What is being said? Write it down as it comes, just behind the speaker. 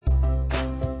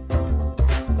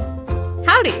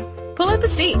Pull up a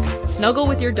seat, snuggle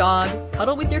with your dog,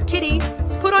 cuddle with your kitty,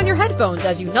 put on your headphones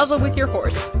as you nuzzle with your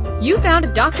horse. You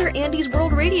found Dr. Andy's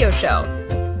World Radio Show.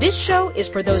 This show is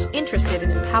for those interested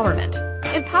in empowerment,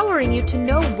 empowering you to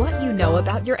know what you know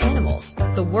about your animals,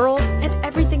 the world, and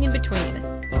everything in between.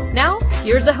 Now,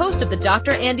 here's the host of the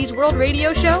Dr. Andy's World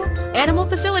Radio Show, animal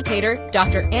facilitator,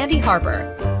 Dr. Andy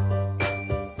Harper.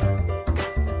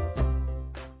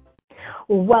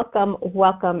 Welcome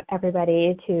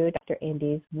everybody to Dr.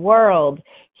 Andy's World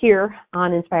here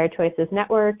on Inspired Choices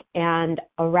Network and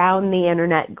around the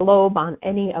internet globe on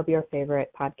any of your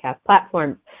favorite podcast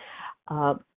platforms.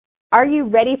 Are you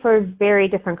ready for a very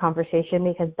different conversation?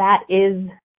 Because that is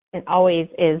and always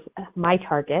is my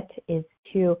target, is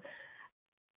to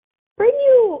bring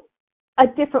you a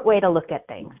different way to look at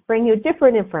things, bring you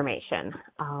different information,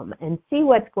 and see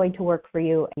what's going to work for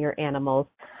you and your animals.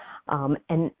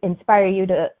 And inspire you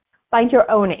to find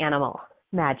your own animal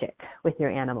magic with your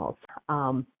animals.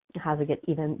 How to get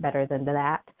even better than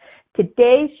that.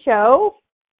 Today's show,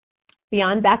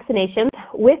 Beyond Vaccinations,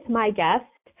 with my guest,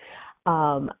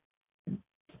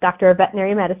 Doctor of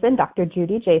Veterinary Medicine, Dr.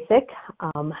 Judy Jasek.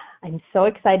 I'm so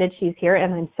excited she's here,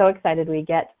 and I'm so excited we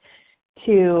get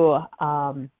to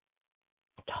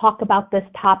talk about this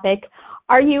topic.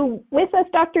 Are you with us,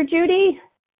 Dr. Judy?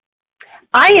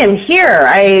 I am here.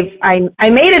 I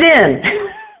made it in.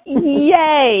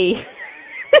 Yay.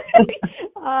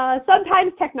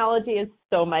 Sometimes technology is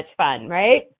so much fun,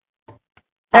 right?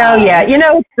 Oh, yeah. You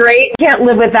know, it's great. Can't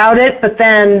live without it. But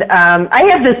then I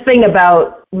have this thing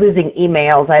about losing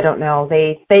emails. I don't know.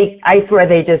 I swear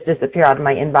they just disappear out of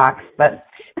my inbox. But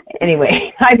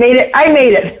anyway, I made it.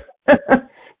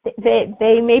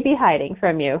 They may be hiding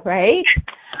from you, right?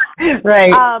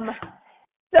 Right.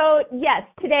 So yes,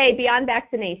 today Beyond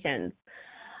Vaccinations.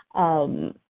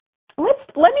 Let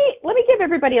me give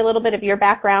everybody a little bit of your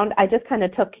background. I just kind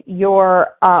of took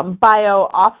your bio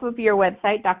off of your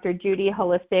website,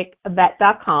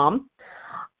 drjudyholisticvet.com,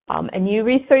 and you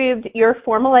received your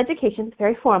formal education. It's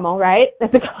very formal, right?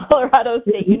 At the Colorado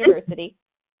State University,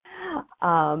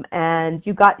 and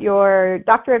you got your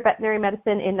Doctor of Veterinary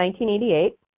Medicine in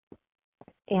 1988,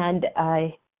 and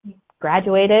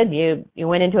graduated, you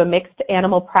went into a mixed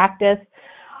animal practice,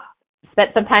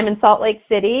 spent some time in Salt Lake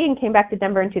City, and came back to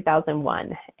Denver in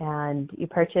 2001. And you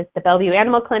purchased the Bellevue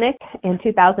Animal Clinic in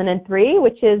 2003,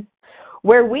 which is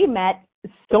where we met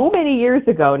so many years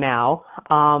ago now.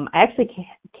 I actually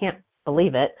can't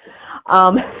believe it.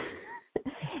 And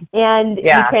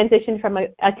you transitioned from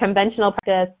a conventional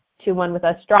practice to one with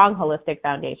a strong holistic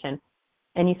foundation.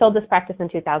 And you sold this practice in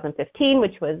 2015,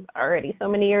 which was already so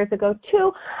many years ago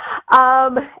too,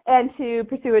 and to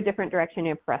pursue a different direction in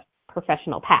your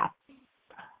professional path.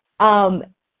 I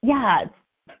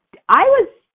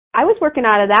was working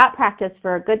out of that practice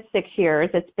for a good 6 years.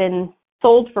 It's been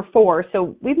sold for 4,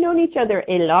 so we've known each other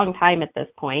a long time at this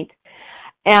point.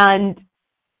 And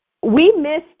we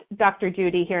missed Dr.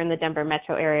 Judy here in the Denver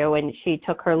metro area when she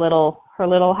took her little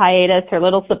hiatus, her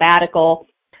little sabbatical.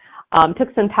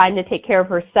 Took some time to take care of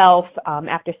herself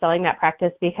after selling that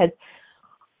practice, because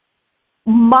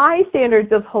my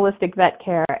standards of holistic vet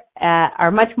care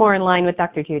are much more in line with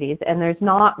Dr. Judy's, and there's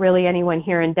not really anyone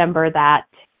here in Denver that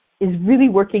is really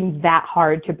working that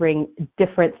hard to bring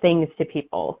different things to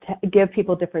people, to give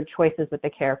people different choices with the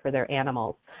care for their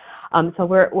animals. So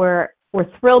we're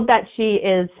thrilled that she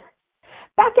is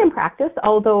back in practice,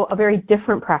 although a very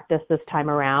different practice this time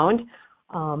around.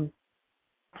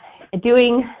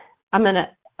 I'm in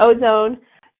ozone,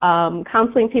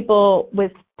 counseling people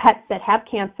with pets that have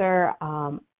cancer.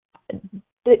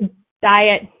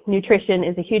 Diet, nutrition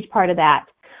is a huge part of that.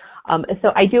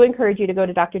 So I do encourage you to go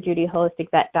to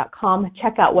drjudyholisticvet.com,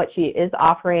 check out what she is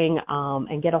offering,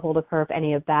 and get a hold of her if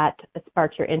any of that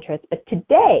sparks your interest. But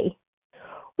today,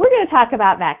 we're going to talk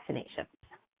about vaccinations,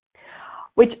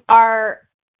 which are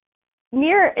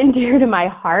near and dear to my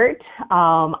heart.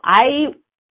 I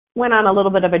went on a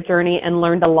little bit of a journey and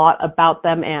learned a lot about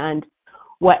them and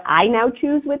what I now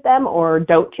choose with them or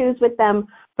don't choose with them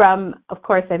from, of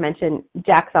course, I mentioned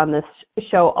Jack's on this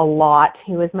show a lot.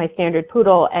 He was my standard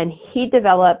poodle, and he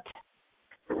developed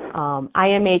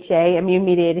IMHA,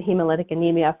 immune-mediated hemolytic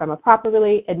anemia, from a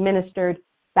properly administered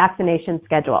vaccination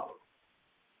schedule.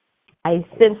 I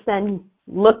since then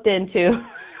looked into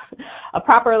a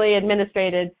properly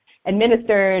administered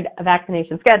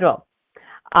vaccination schedule.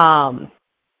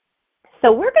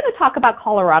 So we're going to talk about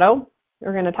Colorado.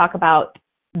 We're going to talk about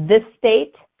this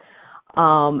state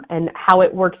and how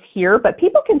it works here. But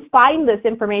people can find this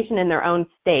information in their own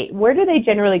state. Where do they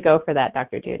generally go for that,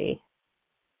 Dr. Judy?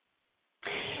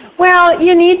 Well,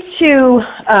 you need to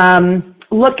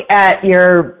look at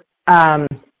your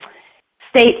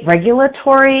state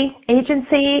regulatory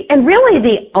agency, and really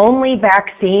the only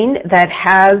vaccine that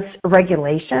has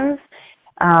regulations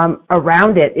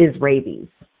around it is rabies.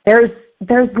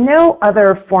 There's no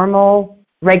other formal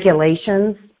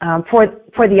regulations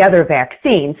for the other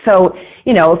vaccines. So,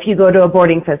 if you go to a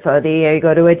boarding facility or you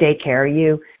go to a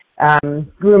daycare,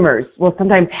 groomers will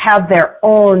sometimes have their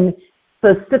own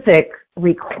specific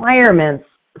requirements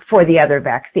for the other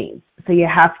vaccines. So you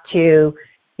have to,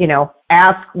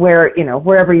 ask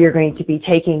wherever you're going to be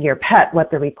taking your pet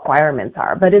what the requirements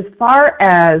are. But as far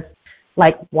as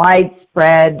like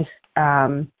widespread,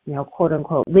 quote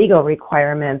unquote legal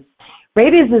requirements,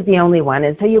 rabies is the only one.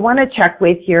 And so you want to check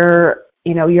with your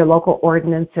local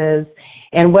ordinances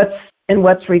and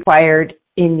what's required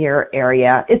in your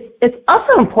area. It's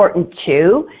also important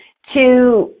too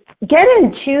to get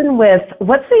in tune with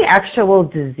what's the actual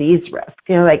disease risk.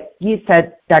 Like you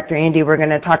said, Dr. Andy, we're going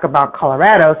to talk about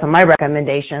Colorado, so my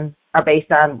recommendations are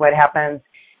based on what happens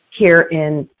here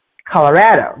in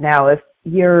Colorado. Now, if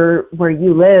where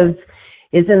you live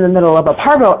is in the middle of a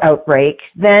parvo outbreak,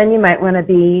 then you might want to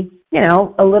be,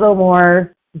 a little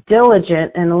more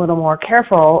diligent and a little more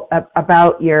careful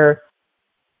about your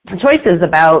choices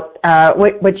about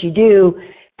what you do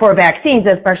for vaccines,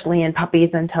 especially in puppies,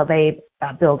 until they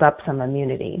build up some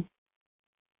immunity.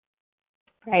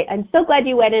 Right. I'm so glad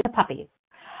you went into puppies.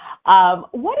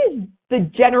 What is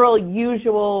the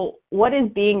general what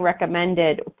is being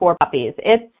recommended for puppies?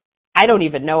 I don't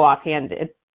even know offhand.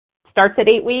 It starts at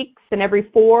 8 weeks and every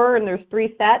 4, and there's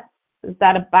 3 sets. Is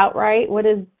that about right? What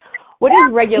is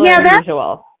regular and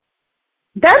usual?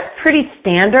 That's pretty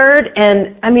standard.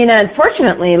 And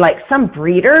unfortunately, like some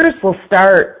breeders will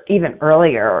start even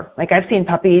earlier. Like I've seen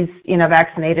puppies,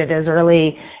 vaccinated as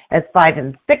early as 5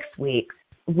 and 6 weeks,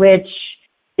 which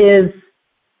is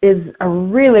a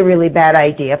really, really bad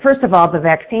idea. First of all, the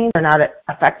vaccines are not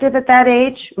effective at that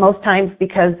age, most times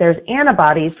because there's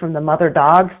antibodies from the mother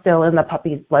dog still in the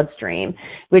puppy's bloodstream,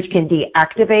 which can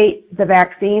deactivate the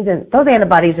vaccines. And those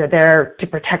antibodies are there to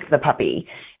protect the puppy.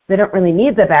 They don't really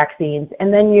need the vaccines.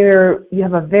 And then you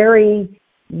have a very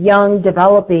young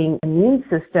developing immune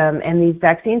system, and these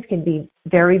vaccines can be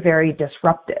very, very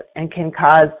disruptive and can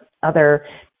cause other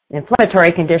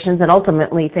inflammatory conditions and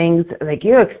ultimately things like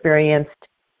you experienced,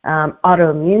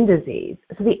 autoimmune disease.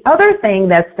 So the other thing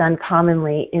that's done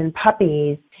commonly in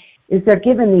puppies is they're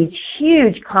given these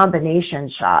huge combination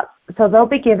shots. So they'll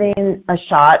be giving a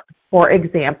shot, for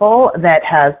example, that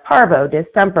has parvo,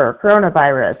 distemper,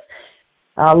 coronavirus,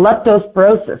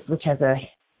 leptospirosis, which has a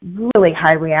really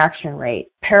high reaction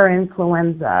rate,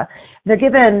 parainfluenza. They're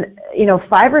given,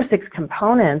 5 or 6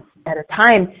 components at a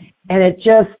time, and it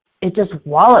just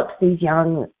wallops these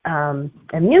young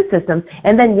immune systems.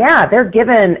 And then, they're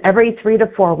given every 3 to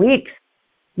 4 weeks,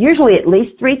 usually at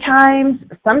least 3 times,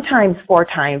 sometimes 4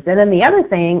 times. And then the other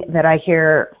thing that I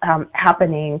hear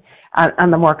happening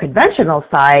on the more conventional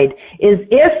side is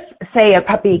if, say, a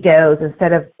puppy goes,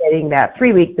 instead of getting that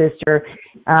 3-week booster,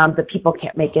 the people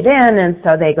can't make it in, and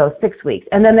so they go 6 weeks.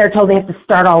 And then they're told they have to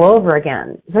start all over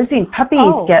again. So I've seen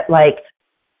puppies get like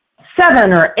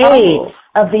 7 or 8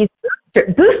 of these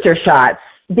booster shots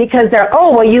because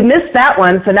you missed that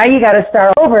one, so now you got to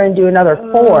start over and do another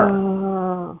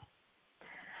 4.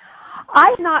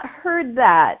 I've not heard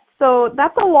that. So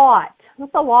that's a lot.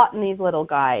 That's a lot in these little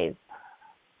guys.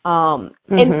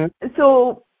 And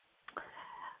so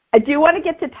I do want to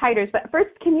get to titers, but first,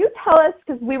 can you tell us,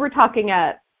 because we were talking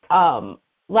at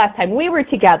last time we were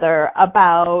together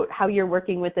about how you're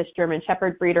working with this German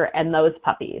Shepherd breeder and those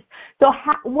puppies. So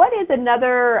what is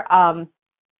another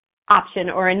option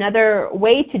or another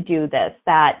way to do this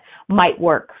that might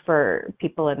work for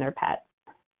people and their pets?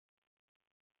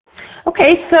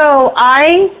 Okay, so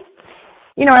I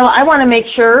want to make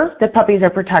sure that puppies are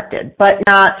protected, but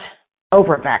not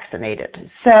over-vaccinated.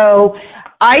 So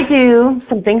I do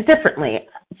some things differently.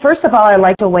 First of all, I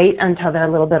like to wait until they're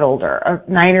a little bit older,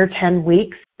 9 or 10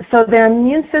 weeks, so their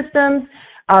immune systems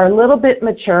are a little bit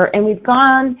mature, and we've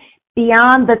gone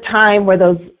beyond the time where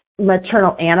those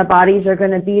maternal antibodies are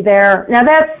going to be there. Now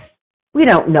we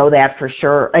don't know that for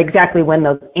sure, exactly when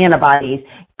those antibodies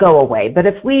go away. But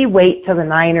if we wait till the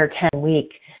 9 or 10 week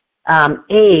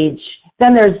age,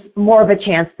 then there's more of a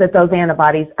chance that those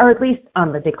antibodies are at least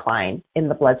on the decline in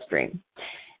the bloodstream.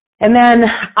 And then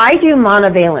I do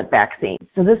monovalent vaccines.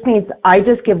 So this means I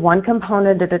just give one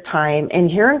component at a time. And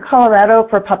here in Colorado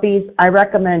for puppies, I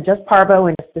recommend just parvo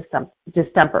and just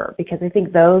distemper because I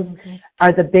think those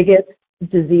are the biggest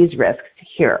disease risks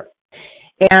here.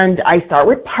 And I start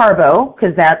with parvo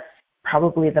because that's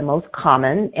probably the most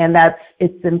common, and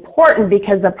it's important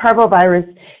because the parvovirus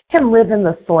can live in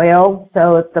the soil.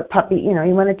 So if the puppy, you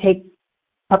want to take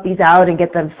puppies out and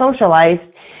get them socialized,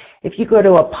 if you go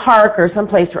to a park or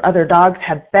someplace where other dogs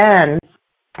have been,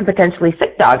 potentially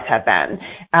sick dogs have been,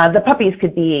 the puppies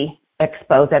could be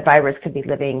exposed. That virus could be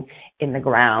living in the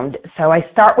ground. So I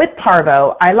start with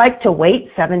parvo. I like to wait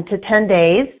 7 to 10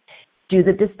 days, do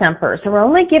the distemper. So we're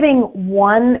only giving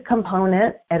one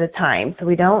component at a time so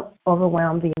we don't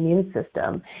overwhelm the immune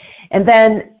system. And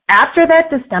then after that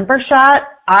distemper shot,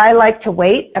 I like to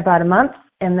wait about a month,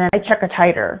 and then I check a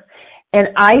titer. And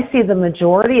I see the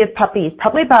majority of puppies,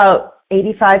 probably about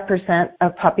 85%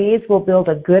 of puppies, will build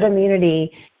a good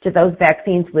immunity to those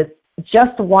vaccines with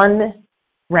just one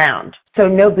round, so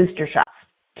no booster shots.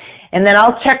 And then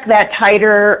I'll check that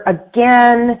titer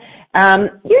again,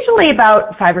 usually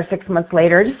about 5 or 6 months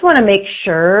later. I just want to make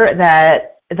sure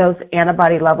that those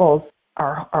antibody levels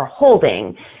are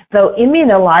holding. Though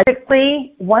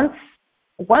immunologically, once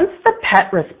the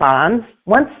pet responds,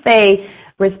 once they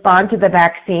respond to the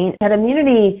vaccine, that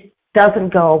immunity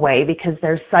doesn't go away because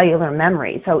there's cellular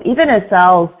memory. So even as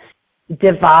cells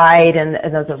divide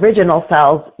and those original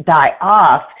cells die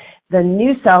off, the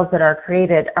new cells that are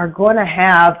created are going to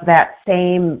have that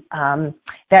same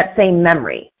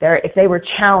memory. If they were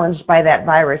challenged by that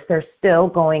virus, they're still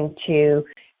going to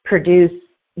produce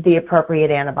the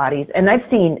appropriate antibodies. And I've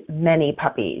seen many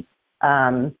puppies,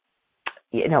 maintain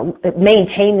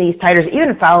these titers,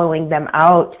 even following them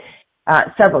out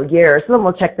several years. So then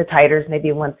we'll check the titers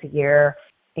maybe once a year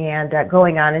and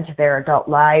going on into their adult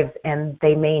lives, and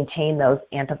they maintain those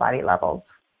antibody levels.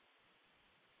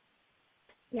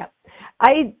 Yep.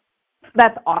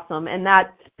 That's awesome. And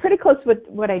that's pretty close with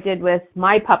what I did with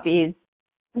my puppies,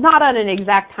 not on an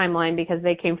exact timeline because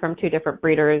they came from 2 different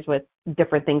breeders with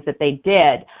different things that they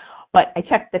did, but I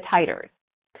checked the titers.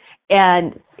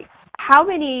 And how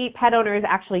many pet owners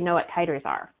actually know what titers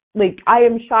are? Like, I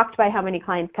am shocked by how many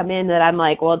clients come in that I'm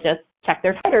like, well, just check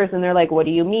their titers. And they're like, what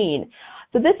do you mean?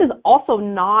 So this is also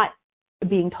not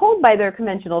being told by their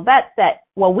conventional vets that,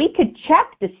 well, we could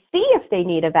check to see if they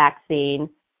need a vaccine.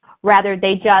 Rather,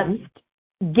 they just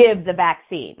give the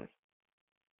vaccine.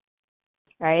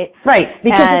 Right? Right.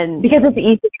 Because it's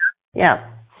easier.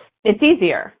 Yeah. It's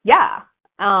easier. Yeah.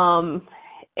 And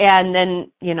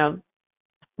then,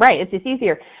 right, it's just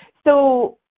easier.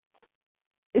 So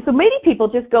many people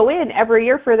just go in every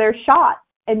year for their shot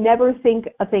and never think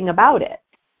a thing about it.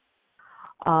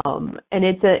 And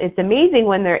it's amazing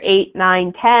when they're 8,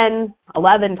 9, 10,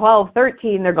 11, 12,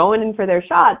 13, they're going in for their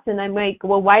shots. And I'm like,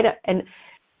 well, why and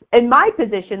in my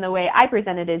position, the way I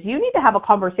present it is you need to have a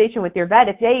conversation with your vet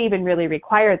if they even really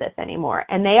require this anymore.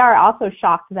 And they are also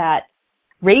shocked that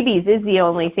rabies is the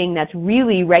only thing that's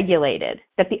really regulated,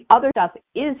 that the other stuff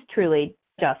is truly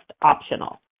just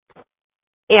optional.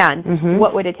 And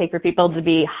what would it take for people to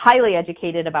be highly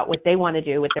educated about what they want to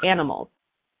do with their animals?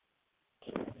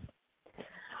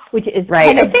 Which is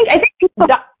right.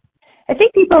 I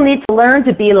think people need to learn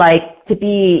to be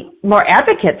more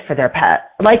advocates for their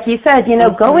pet. Like you said,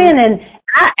 go in and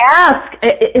ask,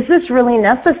 is this really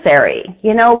necessary?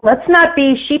 Let's not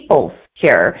be sheeples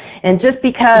here. And just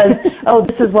because,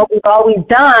 this is what we've always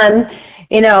done,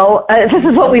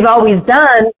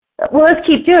 well, let's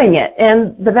keep doing it.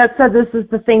 And the vet said this is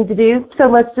the thing to do, so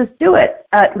let's just do it.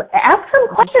 Ask some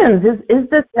questions. Is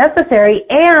this necessary?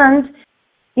 And,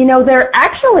 there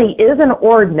actually is an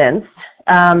ordinance.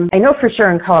 I know for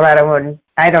sure in Colorado, and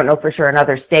I don't know for sure in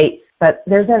other states, but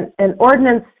there's an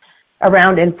ordinance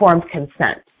around informed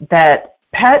consent that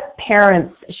pet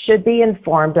parents should be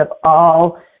informed of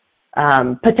all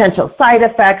potential side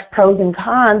effects, pros and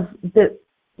cons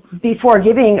before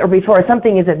giving or before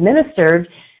something is administered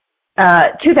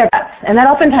to their pets. And that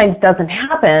oftentimes doesn't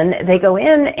happen. They go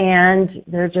in and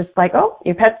they're just like, oh,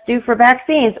 your pet's due for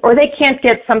vaccines, or they can't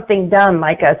get something done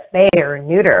like a spay or a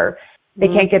neuter. They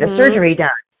can't get a surgery done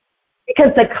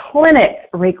because the clinic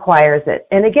requires it.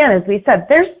 And again, as we said,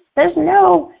 there's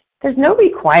no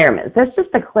requirements. That's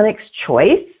just the clinic's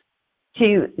choice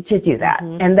to do that.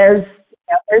 And there's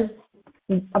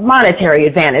a monetary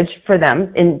advantage for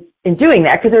them in doing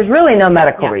that because there's really no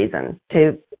medical reason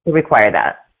to require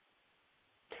that.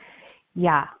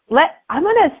 Yeah. I'm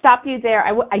going to stop you there.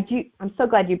 I'm so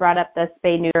glad you brought up the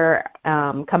spay-neuter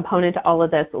component to all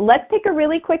of this. Let's take a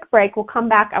really quick break. We'll come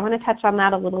back. I want to touch on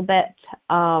that a little bit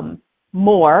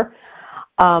more.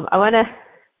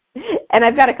 And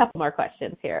I've got a couple more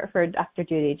questions here for Dr.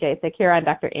 Judy Jasek here on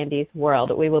Dr. Andy's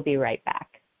World. We will be right back.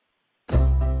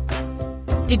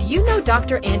 Did you know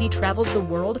Dr. Andy travels the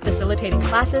world facilitating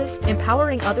classes,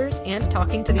 empowering others, and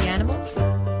talking to the animals?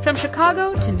 From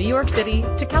Chicago to New York City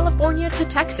to California to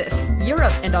Texas,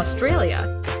 Europe, and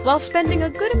Australia, while spending a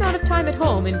good amount of time at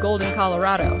home in Golden,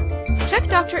 Colorado. Check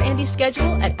Dr. Andy's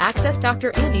schedule at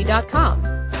accessdrandy.com.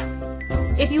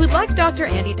 If you would like Dr.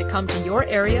 Andy to come to your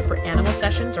area for animal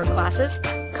sessions or classes,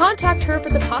 contact her for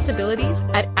the possibilities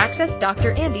at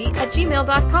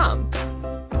accessdrandy@gmail.com.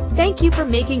 Thank you for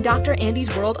making Dr.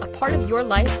 Andy's World a part of your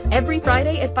life every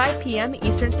Friday at 5 p.m.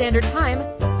 Eastern Standard Time,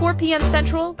 4 p.m.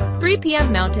 Central, 3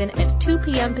 p.m. Mountain, and 2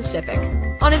 p.m. Pacific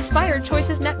on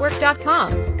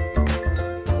InspiredChoicesNetwork.com.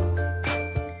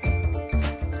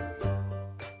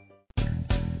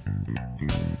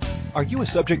 Are you a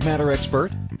subject matter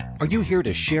expert? Are you here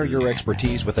to share your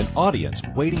expertise with an audience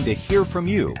waiting to hear from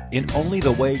you in only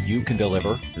the way you can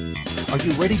deliver? Are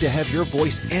you ready to have your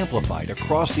voice amplified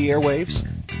across the airwaves?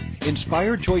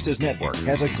 Inspired Choices Network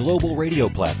has a global radio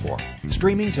platform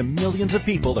streaming to millions of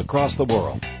people across the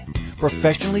world.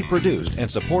 Professionally produced and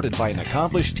supported by an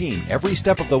accomplished team every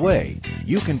step of the way,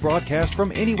 you can broadcast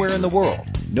from anywhere in the world,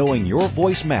 knowing your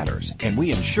voice matters, and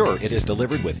we ensure it is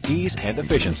delivered with ease and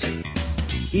efficiency.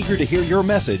 Eager to hear your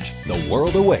message, the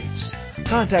world awaits.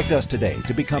 Contact us today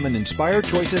to become an Inspired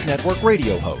Choices Network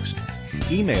radio host.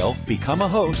 Email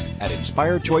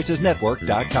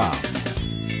becomeahost@inspiredchoicesnetwork.com.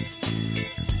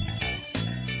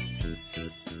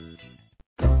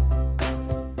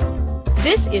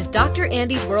 This is Dr.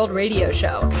 Andy's World Radio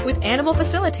Show with animal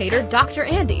facilitator Dr.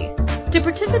 Andy. To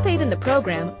participate in the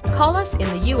program, call us in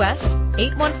the U.S.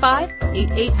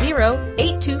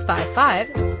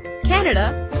 815-880-8255,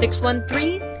 Canada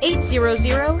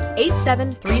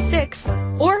 613-800-8736,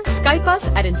 or Skype us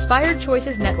at Inspired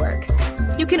Choices Network.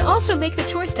 You can also make the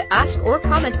choice to ask or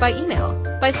comment by email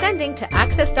by sending to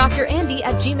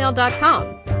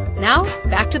accessdrandy@gmail.com. Now,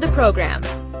 back to the program.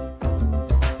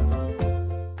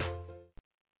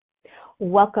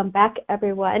 Welcome back,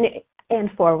 everyone,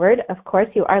 and forward. Of course,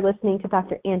 you are listening to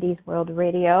Dr. Andy's World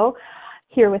Radio,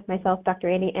 here with myself, Dr.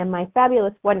 Andy, and my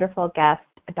fabulous, wonderful guest,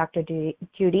 Dr. Judy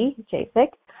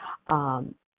Jasek.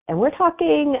 And we're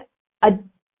talking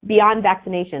beyond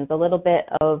vaccinations, a little bit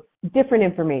of different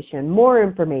information, more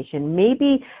information,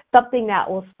 maybe something that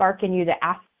will spark in you to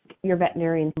ask your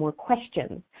veterinarians more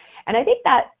questions. And I think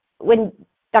that when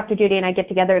Dr. Judy and I get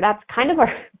together, that's kind of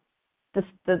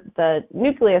the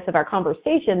nucleus of our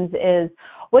conversations is,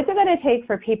 what's it going to take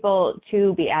for people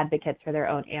to be advocates for their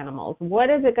own animals? What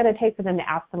is it going to take for them to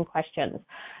ask some questions,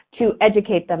 to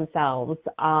educate themselves?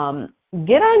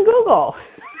 Get on Google,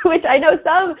 which I know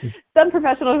some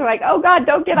professionals are like, oh God,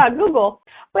 don't get on Google,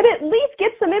 but at least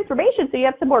get some information so you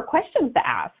have some more questions to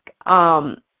ask.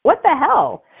 What the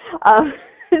hell? And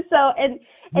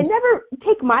never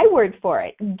take my word for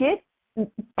it.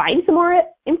 Find some more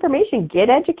information, get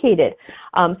educated.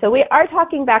 So we are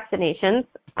talking vaccinations,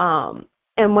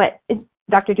 and what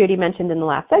Dr. Judy mentioned in the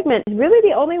last segment is really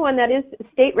the only one that is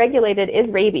state regulated is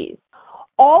rabies.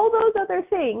 All those other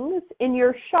things in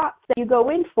your shots that you go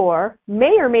in for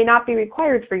may or may not be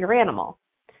required for your animal.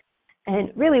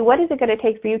 And really, what is it going to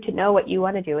take for you to know what you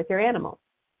want to do with your animal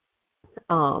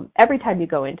every time you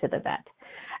go into the vet?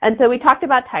 And so we talked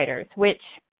about titers, which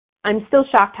I'm still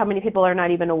shocked how many people are not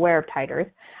even aware of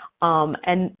titers.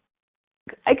 And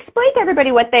explain to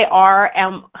everybody what they are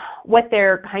and what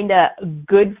they're kind of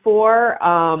good for,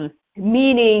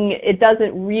 meaning it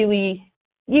doesn't really,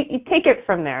 you take it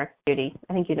from there, Judy.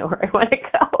 I think you know where I want to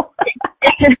go.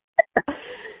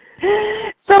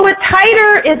 So a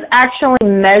titer is actually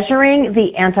measuring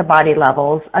the antibody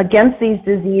levels against these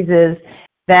diseases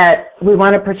that we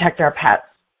want to protect our pets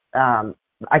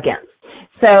against.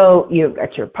 So you've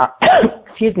got your,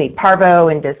 parvo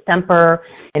and distemper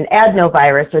and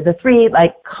adenovirus are the three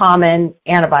common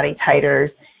antibody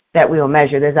titers that we will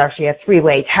measure. There's actually a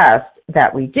three-way test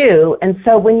that we do. And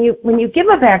so when you give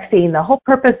a vaccine, the whole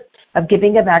purpose of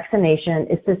giving a vaccination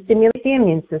is to stimulate the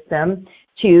immune system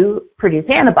to produce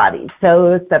antibodies.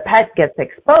 So if the pet gets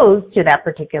exposed to that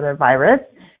particular virus,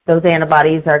 those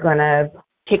antibodies are going to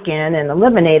kick in and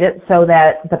eliminate it so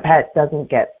that the pet doesn't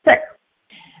get sick.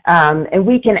 And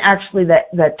we can actually,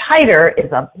 the titer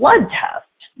is a blood test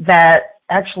that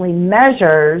actually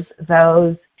measures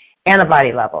those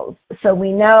antibody levels. So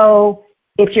we know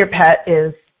if your pet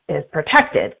is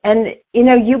protected. And,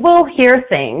 you will hear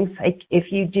things, like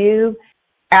if you do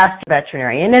ask a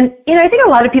veterinarian, and, I think a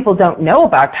lot of people don't know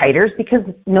about titers because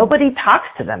nobody talks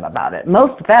to them about it.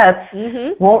 Most vets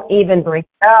won't even bring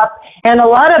it up, and a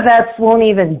lot of vets won't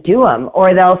even do them,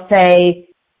 or they'll say,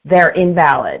 they're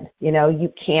invalid. You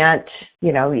can't,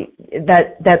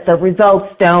 that the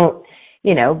results don't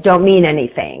mean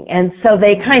anything. And so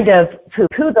they kind of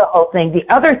poo-poo the whole thing. The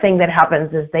other thing that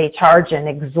happens is they charge an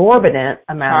exorbitant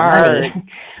amount of money,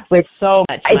 which so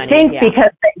much money,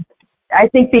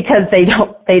 because they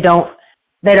don't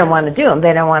they don't want to do them.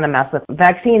 They don't want to mess with them.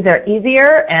 Vaccines are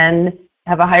easier and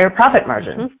have a higher profit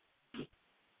margin. Mm-hmm.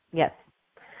 Yes.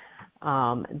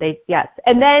 Yes.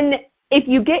 And then if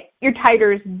you get your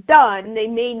titers done, they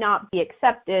may not be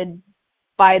accepted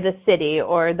by the city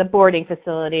or the boarding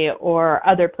facility or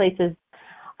other places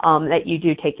that you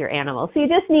do take your animals. So you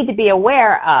just need to be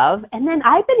aware of. And then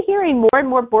I've been hearing more and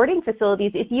more boarding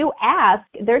facilities, if you ask,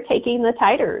 they're taking the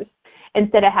titers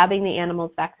instead of having the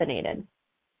animals vaccinated.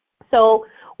 So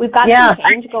we've got some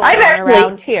change going on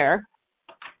around here.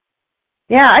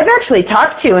 Yeah, I've actually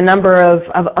talked to a number of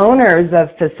owners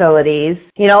of facilities.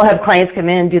 You know, I'll have clients come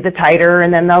in and do the titer,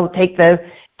 and then they'll take the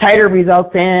titer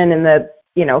results in, and the,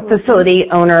 facility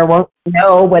owner won't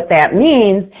know what that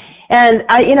means. And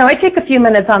I take a few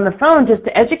minutes on the phone just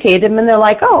to educate them, and they're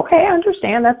like, "Oh, okay, I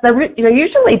understand." They're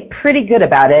usually pretty good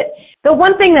about it. The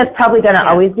one thing that's probably going to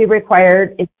always be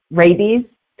required is rabies.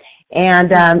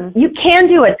 And you can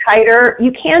do a titer.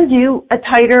 You can do a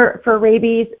titer for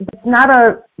rabies. It's not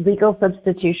a legal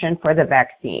substitution for the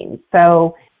vaccine.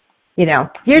 So,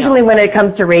 usually when it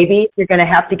comes to rabies, you're going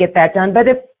to have to get that done. But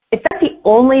if that's the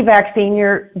only vaccine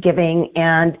you're giving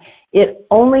and it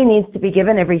only needs to be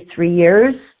given every 3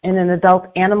 years in an adult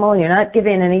animal, you're not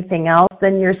giving anything else,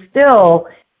 then you're still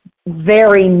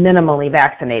very minimally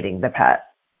vaccinating the pet.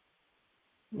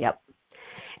 Yep.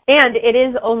 And it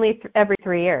is only every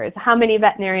 3 years. How many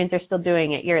veterinarians are still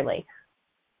doing it yearly?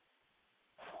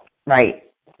 Right.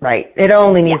 It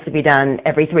only needs to be done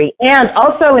every 3. And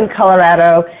also in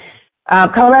Colorado,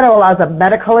 Colorado allows a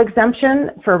medical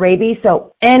exemption for rabies.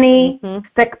 So any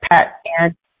sick pet,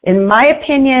 and in my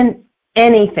opinion,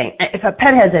 anything, if a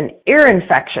pet has an ear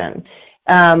infection,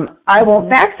 I won't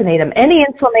vaccinate them. Any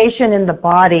inflammation in the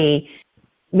body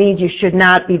means you should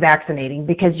not be vaccinating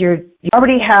because you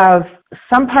already have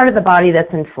some part of the body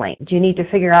that's inflamed. You need to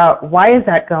figure out why is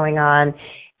that going on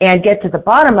and get to the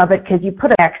bottom of it, because you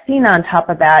put a vaccine on top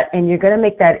of that and you're going to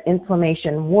make that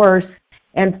inflammation worse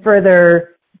and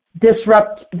further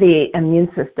disrupt the immune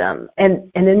system. And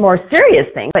in more serious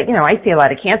things, like, I see a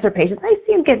lot of cancer patients, I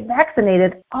see them get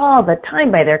vaccinated all the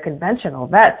time by their conventional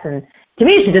vets. And to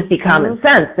me, it should just be common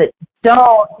sense that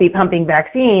don't be pumping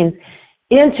vaccines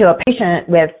into a patient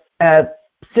with a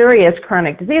serious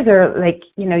chronic disease, or like,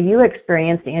 you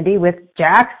experienced, Andy, with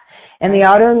Jack's and the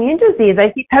autoimmune disease.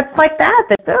 I see pets like that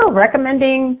still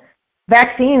recommending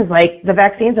vaccines, like the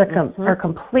vaccines are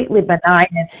completely benign.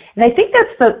 And I think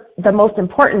that's the most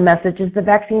important message, is the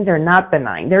vaccines are not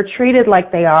benign. They're treated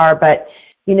like they are, but,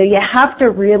 you have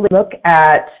to really look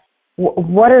at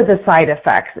what are the side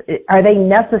effects? Are they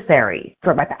necessary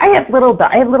for my pet? I have little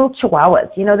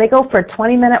chihuahuas. They go for a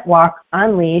 20-minute walk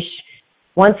on leash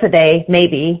once a day,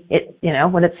 maybe.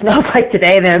 When it smells like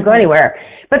today, they don't go anywhere.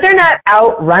 But they're not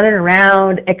out running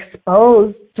around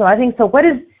exposed to, I think, so what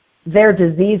is their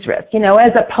disease risk?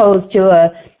 As opposed to a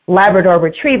Labrador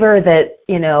Retriever that,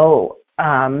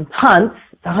 hunts,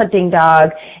 the hunting dog,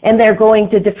 and they're going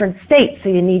to different states, so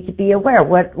you need to be aware.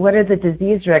 What are the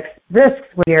disease risks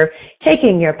when you're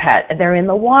taking your pet? They're in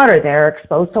the water, they're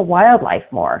exposed to wildlife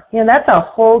more. That's a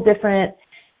whole different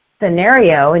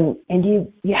scenario, and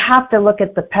you have to look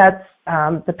at the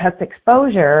pet's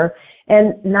exposure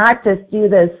and not just do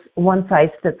this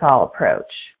one-size-fits-all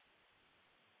approach.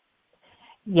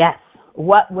 Yes.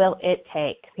 What will it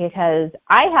take? Because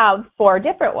I have 4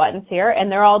 different ones here,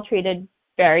 and they're all treated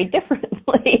very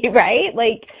differently, right?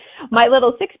 Like my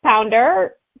little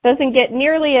 6-pounder doesn't get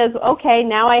nearly as, okay,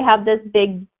 now I have this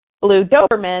big blue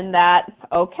Doberman that,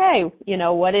 okay,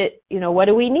 what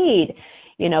do we need?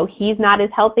 He's not as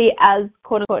healthy as,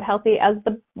 quote unquote, healthy as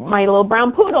my little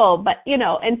brown poodle, but,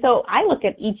 and so I look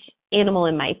at each animal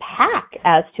in my pack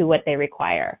as to what they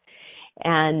require.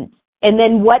 And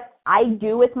then what I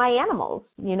do with my animals,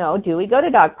 do we go to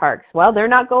dog parks? Well, they're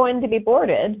not going to be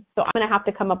boarded, so I'm going to have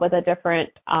to come up with a different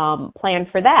plan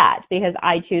for that, because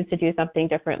I choose to do something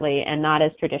differently and not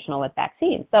as traditional with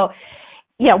vaccines. So,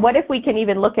 what if we can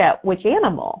even look at which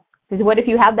animal? Because what if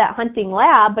you have that hunting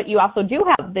lab, but you also do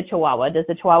have the Chihuahua? Does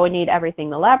the Chihuahua need everything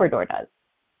the Labrador does?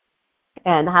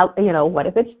 And how, what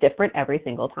if it's different every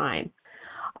single time?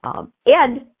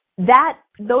 And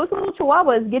those little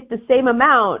Chihuahuas get the same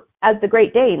amount as the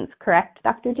Great Danes, correct,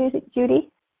 Dr. Judy?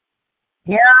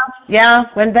 Yeah.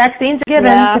 When vaccines are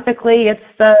given, typically it's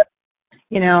the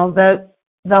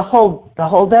whole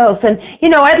dose. And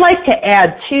I'd like to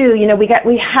add too.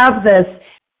 We have this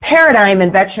paradigm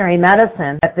in veterinary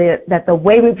medicine that the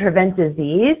way we prevent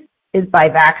disease is by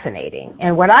vaccinating.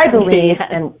 And what I believe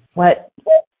and what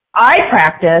I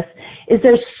practice is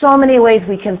there's so many ways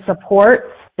we can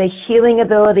support the healing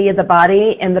ability of the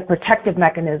body and the protective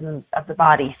mechanisms of the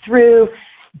body through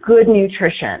good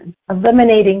nutrition,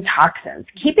 eliminating toxins,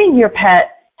 keeping your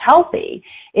pet healthy.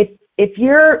 If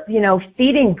you're,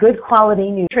 feeding good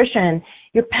quality nutrition,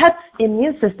 your pet's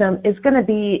immune system is going to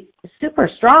be super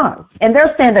strong, and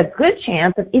they'll stand a good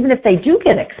chance of, even if they do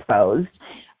get exposed,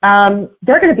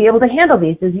 they're going to be able to handle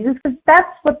these diseases because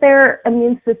that's what their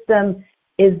immune system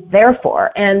is there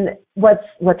for. And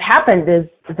what's happened is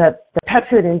that the pet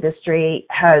food industry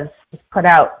has put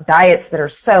out diets that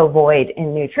are so void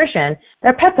in nutrition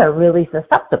that pets are really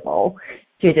susceptible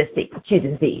to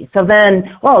disease. So then,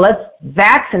 let's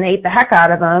vaccinate the heck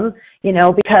out of them,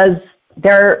 because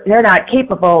they're not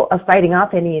capable of fighting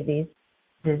off any of these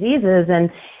diseases.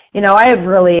 And I have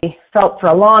really felt for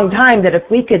a long time that if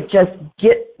we could just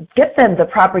get them the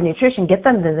proper nutrition, get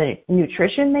them the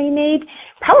nutrition they need,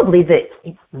 probably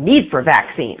the need for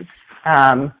vaccines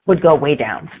would go way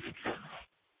down.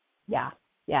 Yeah.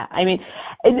 I mean,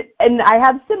 and I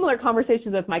have similar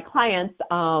conversations with my clients,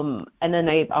 and then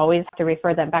I always have to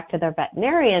refer them back to their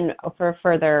veterinarian for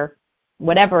further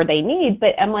whatever they need.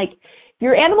 But I'm like,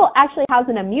 your animal actually has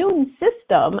an immune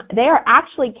system. They are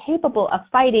actually capable of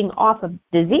fighting off of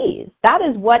disease. That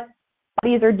is what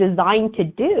bodies are designed to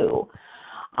do.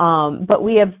 But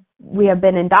we have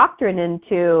been indoctrinated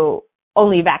into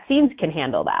only vaccines can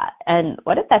handle that. And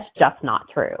what if that's just not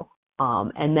true?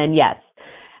 And then yes,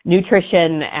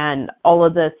 nutrition and all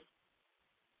of this,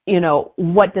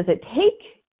 what does it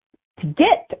take to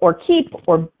get or keep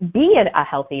or be a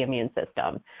healthy immune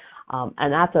system?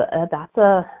 And that's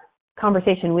a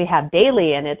conversation we have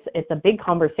daily, and it's a big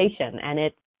conversation, and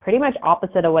it's pretty much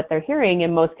opposite of what they're hearing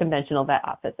in most conventional vet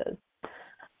offices.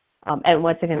 And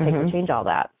what's it going to take to change all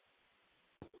that?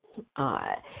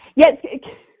 Yet,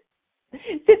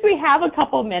 since we have a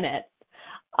couple minutes,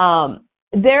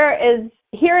 there is,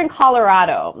 here in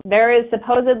Colorado, there is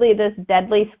supposedly this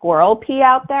deadly squirrel pee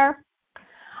out there.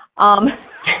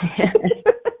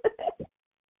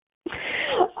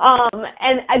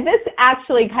 And this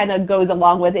actually kind of goes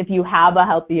along with, if you have a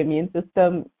healthy immune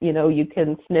system, you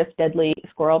can sniff deadly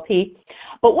squirrel pee.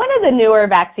 But one of the newer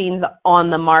vaccines on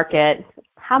the market,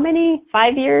 5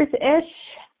 years-ish,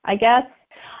 I guess,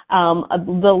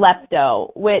 the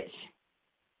Lepto, which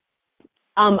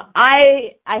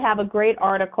I have a great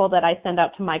article that I send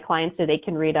out to my clients so they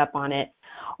can read up on it.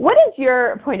 What is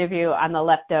your point of view on the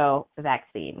Lepto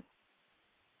vaccine,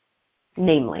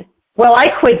 namely? Well, I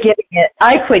quit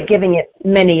giving it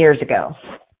many years ago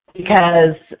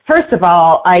because, first of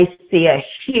all, I see a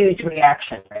huge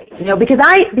reaction rate. Because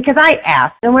I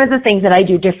asked, and one of the things that I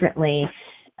do differently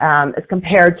as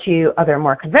compared to other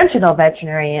more conventional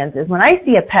veterinarians is when I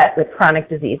see a pet with chronic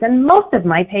disease, and most of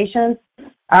my patients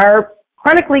are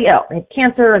chronically ill. They have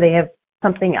cancer or they have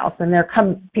something else, and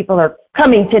people are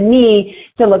coming to me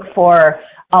to look for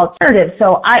alternatives.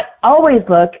 So I always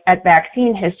look at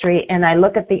vaccine history, and I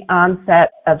look at the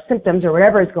onset of symptoms or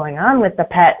whatever is going on with the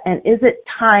pet, and is it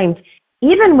timed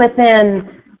even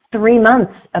within 3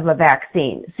 months of a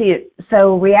vaccine?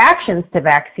 So reactions to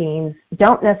vaccines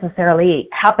don't necessarily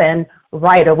happen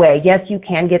right away. Yes, you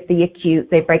can get the acute,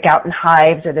 they break out in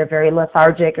hives, or they're very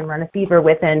lethargic and run a fever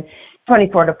within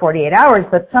 24 to 48 hours,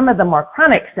 but some of the more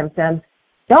chronic symptoms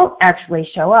don't actually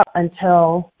show up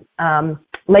until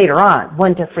later on,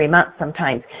 1 to 3 months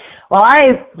sometimes. Well,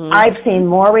 I've seen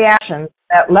more reactions to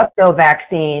that Lepto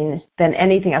vaccine than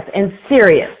anything else, and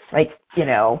serious,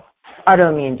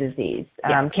 autoimmune disease,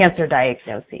 cancer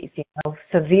diagnoses,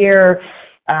 severe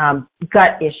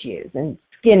gut issues and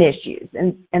skin issues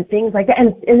and things like that.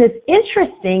 And it's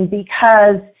interesting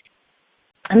because,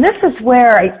 and this is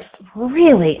where I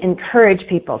really encourage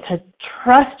people to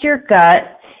trust your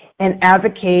gut and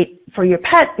advocate for your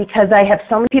pet, because I have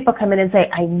so many people come in and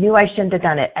say, I knew I shouldn't have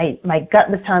done it. My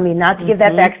gut was telling me not to give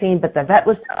that vaccine, but the vet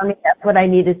was telling me that's what I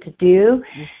needed to do.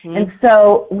 And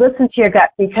so listen to your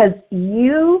gut, because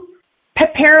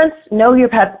pet parents know your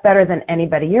pets better than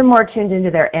anybody. You're more tuned into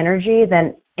their energy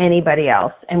than anybody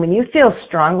else. And when you feel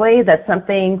strongly that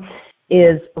something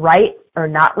is right or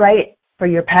not right for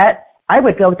your pet, I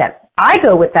would go with that. I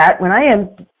go with that when I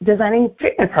am designing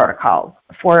treatment protocols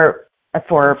for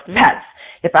pets.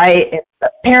 If a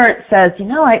parent says,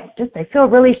 I feel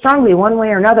really strongly one way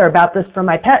or another about this for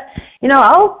my pet,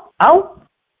 I'll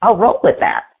roll with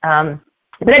that.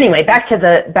 But anyway, back to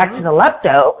the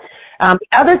Lepto. The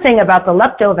other thing about the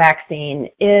Lepto vaccine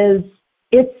is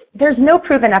there's no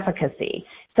proven efficacy.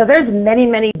 So there's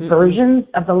many versions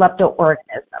of the Lepto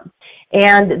organism,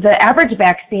 and the average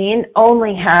vaccine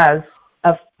only has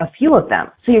a few of them.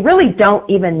 So you really don't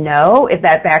even know if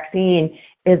that vaccine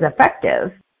is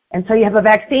effective. And so you have a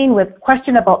vaccine with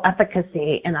questionable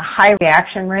efficacy and a high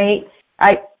reaction rate.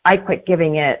 I quit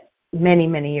giving it many,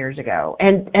 many years ago.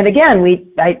 And again,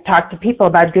 I talk to people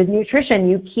about good nutrition.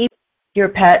 You keep your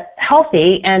pet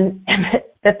healthy, and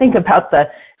the thing about the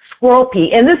squirrel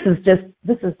pee, and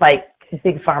this is like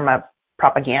big pharma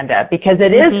propaganda, because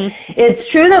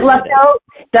it's true that lepto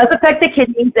does affect the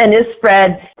kidneys and is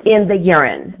spread in the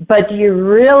urine. But do you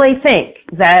really think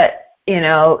that,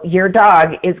 your dog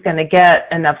is going to get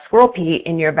enough squirrel pee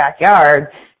in your backyard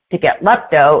to get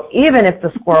lepto, even if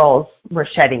the squirrels were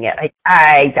shedding it?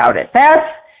 I doubt it.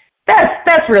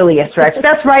 That's really a stretch.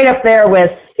 That's right up there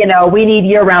with, we need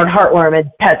year-round heartworm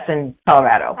in pets in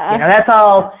Colorado. That's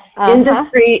all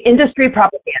industry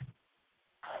propaganda.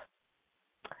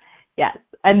 Yes,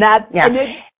 and that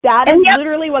is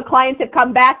literally what clients have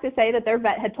come back to say, that their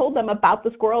vet had told them about the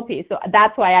squirrel pee. So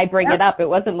that's why I bring it up. It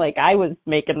wasn't like I was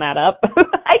making that up.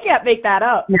 I can't make that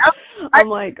up. No, I'm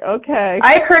like, okay.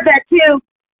 I've heard that too.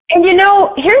 And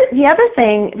here's the other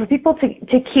thing for people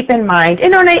to keep in mind.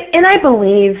 And I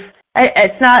believe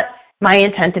it's not my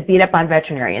intent to beat up on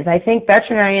veterinarians. I think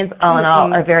veterinarians, all in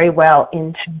all, are very well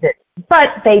intended, but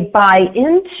they buy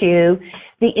into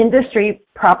the industry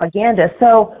propaganda.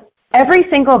 So every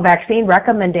single vaccine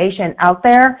recommendation out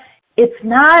there, it's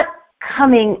not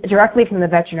coming directly from the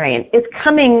veterinarian. It's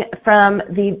coming from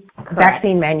the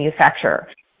vaccine manufacturer.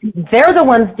 They're the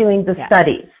ones doing the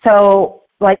studies. So,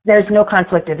 there's no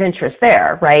conflict of interest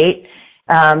there, right?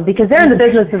 Because they're in the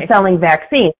business of selling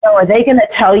vaccines. So are they going to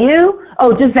tell you,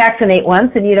 just vaccinate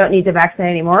once and you don't need to vaccinate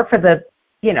anymore for the,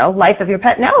 life of your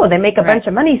pet? No, they make a bunch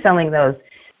of money selling those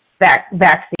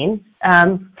vaccines,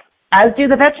 as do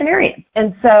the veterinarians.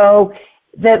 And so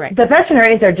the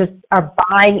veterinarians are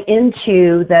buying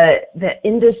into the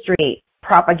industry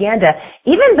propaganda.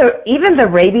 Even the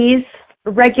rabies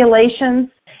regulations,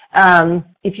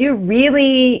 if you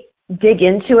really dig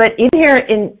into it, even here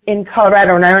in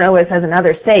Colorado, and I don't know if it says in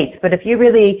other states, but if you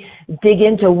really dig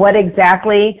into what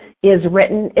exactly is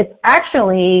written, it's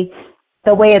actually,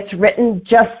 the way it's written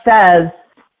just says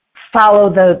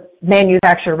follow the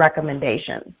manufacturer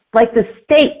recommendations. Like, the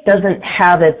state doesn't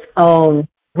have its own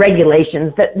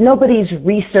regulations, that nobody's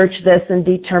researched this and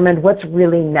determined what's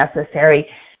really necessary.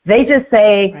 They just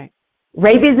say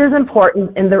rabies is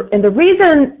important, and the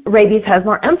reason rabies has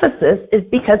more emphasis is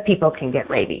because people can get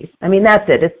rabies. I mean, that's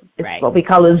it. It's what we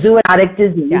call a zoonotic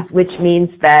disease, which means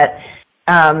that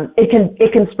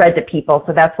it can spread to people.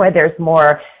 So that's why there's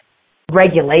more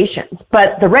regulations.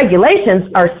 But the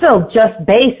regulations are still just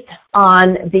based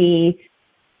on the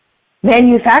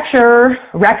manufacturer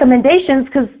recommendations,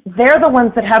 because they're the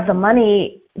ones that have the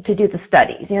money to do the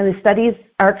studies. The studies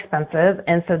are expensive,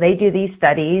 and so they do these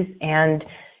studies, and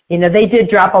they did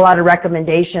drop a lot of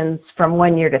recommendations from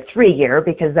 1 year to 3 year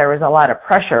because there was a lot of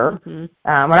pressure. When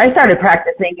I started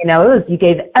practicing, it was, you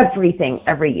gave everything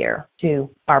every year to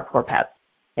our poor pets.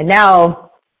 And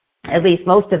now, at least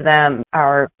most of them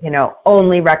are,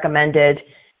 only recommended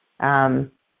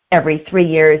every 3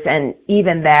 years. And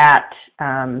even that,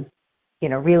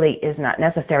 really is not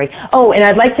necessary. Oh, and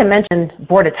I'd like to mention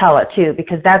Bordetella too,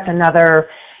 because that's another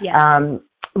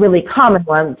really common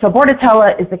one. So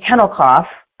Bordetella is the kennel cough.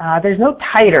 There's no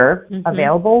titer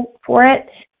available for it.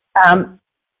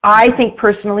 I think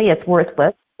personally it's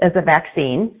worthless as a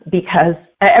vaccine, because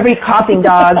every coughing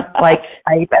dog I've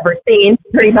ever seen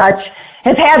pretty much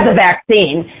has had the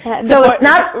vaccine. So it's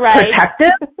not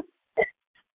protective.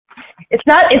 It's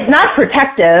not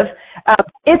protective.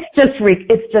 It's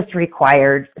just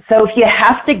required. So if you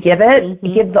have to give it,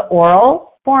 give the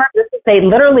oral form. They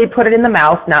literally put it in the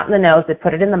mouth, not in the nose. They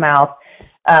put it in the mouth.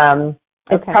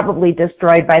 It's probably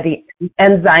destroyed by the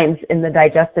enzymes in the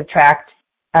digestive tract.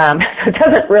 So it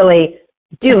doesn't really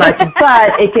do much, but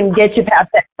it can get you past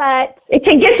that. But it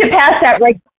can get you past that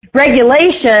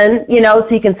regulation, so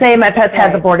you can say my pet's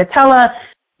had the Bordetella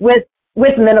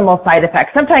with minimal side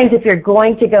effects. Sometimes if you're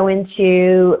going to go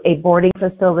into a boarding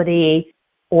facility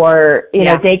or,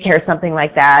 daycare, something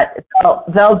like that,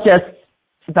 they'll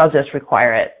just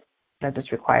require it. They'll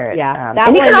just require it. Yeah.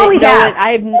 And you can always ask.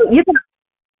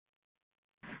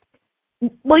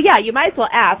 Well, yeah, you might as well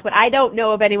ask, but I don't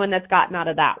know of anyone that's gotten out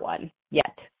of that one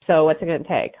yet. So what's it going to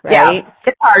take, right? Yeah,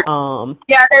 it's hard.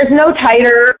 There's no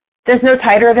titer. There's no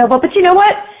titer available. But you know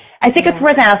what? I think it's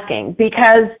worth asking,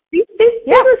 because these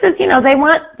businesses, they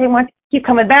want to keep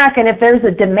coming back. And if there's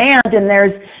a demand and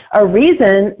there's a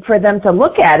reason for them to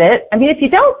look at it, I mean, if you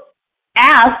don't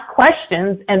ask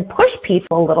questions and push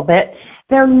people a little bit,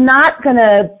 they're not going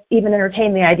to even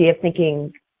entertain the idea of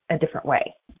thinking a different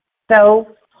way. So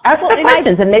ask the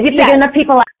questions, and maybe if you get enough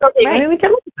people ask, maybe we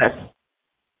can look at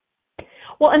this.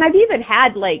 Well, and I've even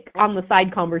had on the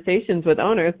side conversations with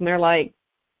owners, and they're like,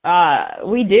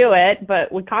 we do it,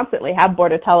 but we constantly have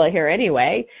Bordetella here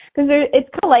anyway, because it's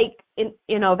kind of like,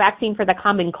 vaccine for the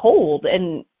common cold.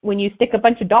 And when you stick a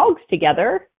bunch of dogs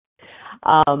together,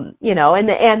 and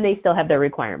they still have their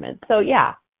requirements. So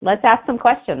yeah, let's ask some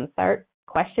questions, start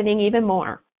questioning even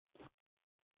more.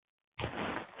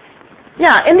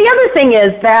 Yeah, and the other thing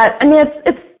is that,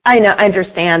 I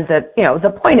understand that,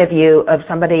 the point of view of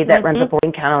somebody that runs a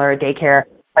boarding kennel or a daycare,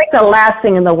 like the last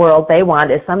thing in the world they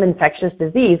want is some infectious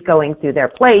disease going through their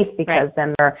place, because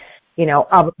then they're,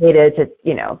 obligated to,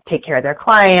 take care of their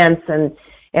clients and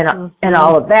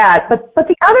all of that. But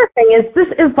the other thing is, this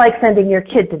is like sending your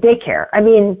kid to daycare. I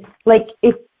mean, like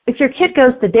if your kid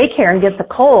goes to daycare and gets a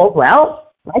cold,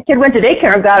 well, my kid went to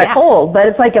daycare and got a cold. But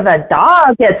it's like if a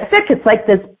dog gets sick, it's like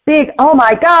this big, oh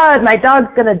my God, my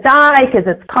dog's going to die because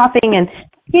it's coughing. And,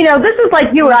 this is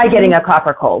like you or I getting a cough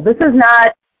or cold. This is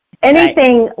not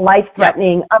anything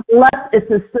life-threatening unless it's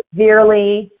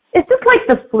it's just like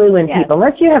the flu in people.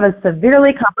 Unless you have a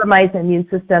severely compromised immune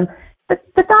system, the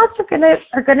dogs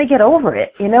are gonna get over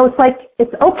it. It's like,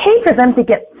 it's okay for them to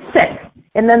get sick,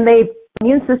 and then the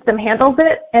immune system handles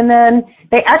it, and then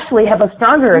they actually have a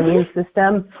stronger immune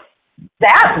system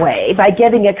that way by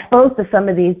getting exposed to some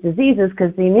of these diseases,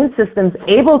 because the immune system's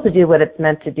able to do what it's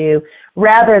meant to do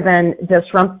rather than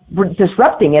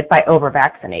disrupting it by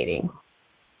over-vaccinating.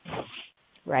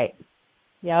 Right.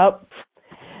 Yep.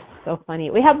 So funny.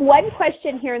 We have one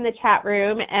question here in the chat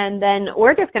room, and then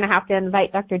we're just going to have to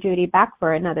invite Dr. Judy back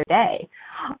for another day.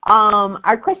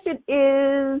 Our question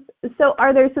is, so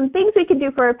are there some things we can do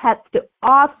for our pets to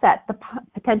offset the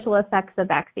potential effects of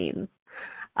vaccines,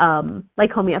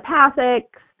 like homeopathics?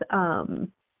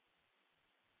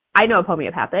 I know of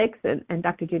homeopathics, and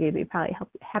Dr. Judy would be probably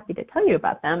happy to tell you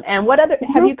about them. And what other,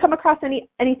 have you come across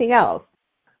anything else?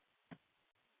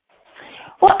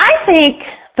 Well, I think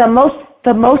the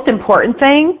most important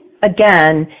thing,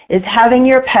 again, is having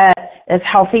your pet as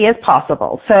healthy as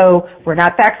possible. So we're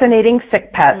not vaccinating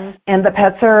sick pets, and the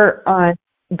pets are on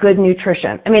good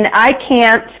nutrition. I mean, I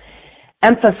can't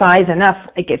emphasize enough,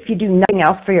 like, if you do nothing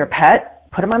else for your pet,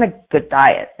 put them on a good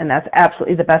diet, and that's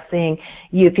absolutely the best thing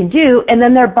you can do. And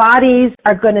then their bodies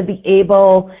are going to be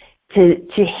able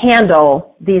to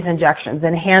handle these injections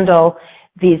and handle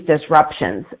these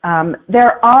disruptions.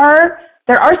 There are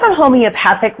some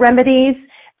homeopathic remedies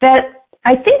that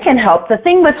I think can help. The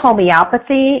thing with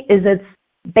homeopathy is it's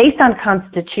based on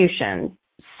constitution.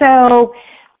 So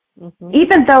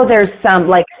even though there's some,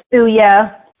 like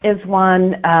Thuya is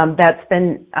one that's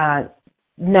been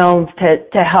known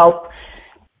to help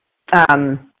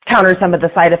counter some of the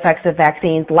side effects of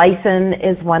vaccines. Lysin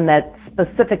is one that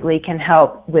specifically can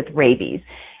help with rabies.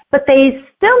 But they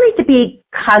still need to be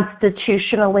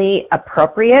constitutionally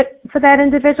appropriate for that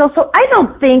individual. So I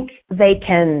don't think they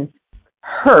can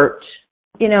hurt,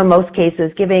 most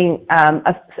cases, giving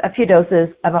a few doses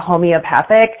of a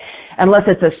homeopathic, unless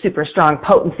it's a super strong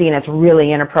potency and it's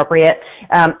really inappropriate.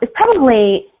 It's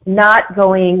probably not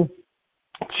going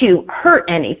to hurt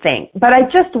anything. But I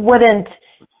just wouldn't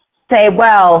say,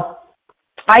 well,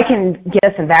 I can get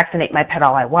this and vaccinate my pet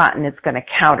all I want and it's going to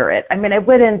counter it. I mean, I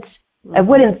wouldn't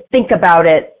think about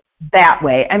it that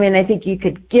way. I mean, I think you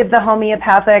could give the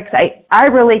homeopathics. I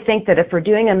really think that if we're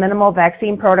doing a minimal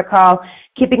vaccine protocol,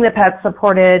 keeping the pet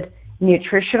supported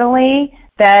nutritionally,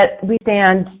 that we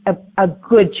stand a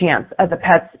good chance of the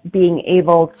pets being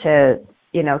able to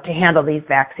handle these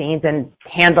vaccines and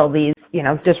handle these,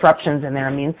 disruptions in their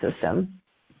immune system.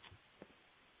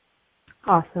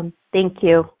 Awesome. Thank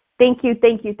you. Thank you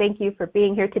for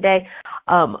being here today.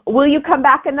 Will you come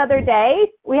back another day?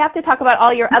 We have to talk about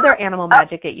all your other animal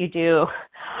magic that you do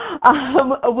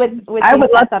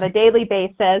with us on a daily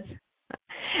basis,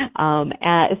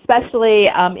 especially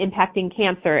impacting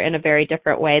cancer in a very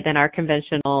different way than our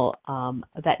conventional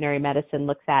veterinary medicine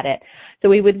looks at it. So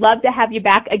we would love to have you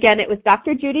back. Again, it was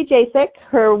Dr. Judy Jasek.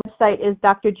 Her website is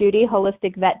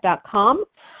drjudyholisticvet.com.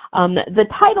 The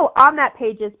title on that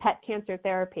page is Pet Cancer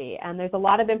Therapy, and there's a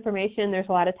lot of information. There's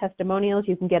a lot of testimonials.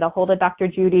 You can get a hold of Dr.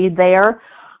 Judy there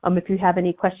if you have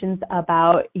any questions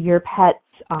about your pets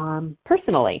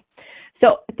personally.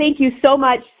 So thank you so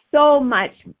much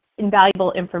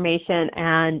invaluable information,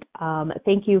 and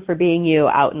thank you for being you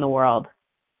out in the world.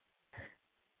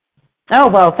 Oh,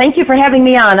 well, thank you for having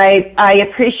me on. I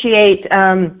appreciate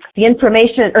the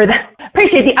information, or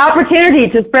appreciate the opportunity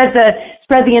to spread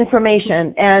the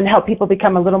information and help people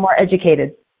become a little more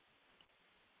educated.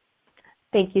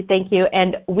 Thank you.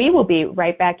 And we will be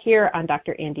right back here on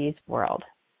Dr. Andy's World.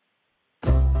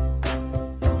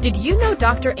 Did you know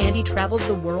Dr. Andy travels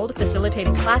the world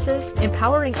facilitating classes,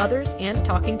 empowering others, and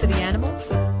talking to the animals?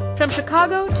 From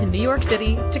Chicago to New York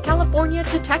City to California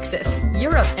to Texas,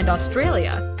 Europe, and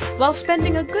Australia, while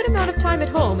spending a good amount of time at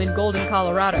home in Golden,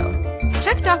 Colorado.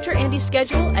 Check Dr. Andy's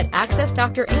schedule at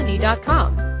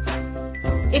accessdrandy.com.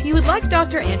 If you would like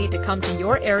Dr. Andy to come to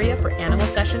your area for animal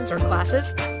sessions or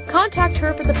classes, contact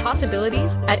her for the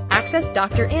possibilities at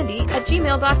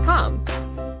accessdrandy@gmail.com.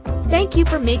 Thank you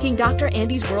for making Dr.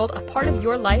 Andy's World a part of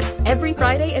your life every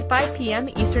Friday at 5 p.m.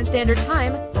 Eastern Standard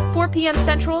Time, 4 p.m.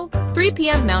 Central, 3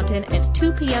 p.m. Mountain, and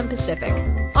 2 p.m. Pacific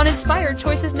on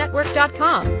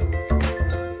InspiredChoicesNetwork.com.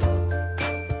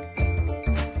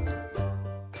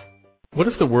 What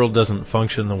if the world doesn't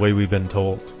function the way we've been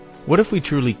told? What if we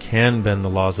truly can bend the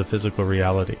laws of physical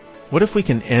reality? What if we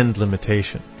can end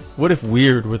limitation? What if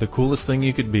weird were the coolest thing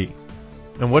you could be?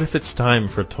 And what if it's time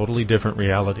for a totally different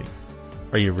reality?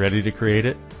 Are you ready to create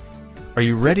it? Are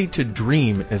you ready to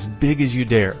dream as big as you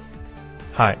dare?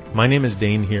 Hi, my name is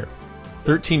Dane here.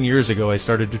 13 years ago, I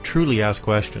started to truly ask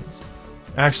questions.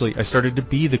 Actually, I started to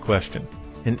be the question,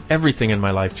 and everything in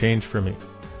my life changed for me.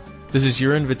 This is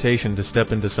your invitation to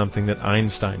step into something that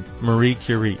Einstein, Marie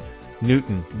Curie,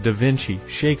 Newton, Da Vinci,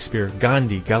 Shakespeare,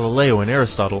 Gandhi, Galileo, and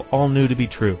Aristotle all knew to be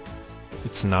true.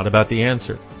 It's not about the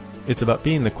answer. It's about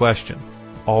being the question,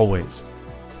 always.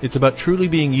 It's about truly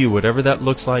being you, whatever that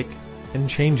looks like, and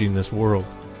changing this world.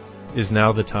 Is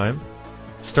now the time?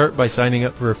 Start by signing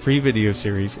up for a free video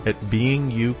series at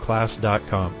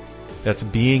beingyouclass.com. That's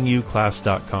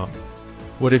beingyouclass.com.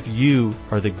 What if you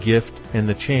are the gift and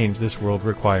the change this world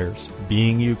requires?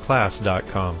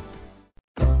 beingyouclass.com.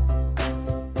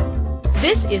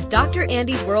 This is Dr.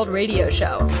 Andy's World Radio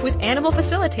Show with animal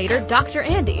facilitator Dr.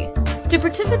 Andy. To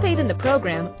participate in the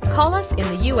program, call us in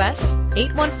the U.S.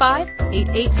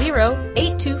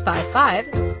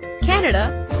 815-880-8255,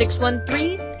 Canada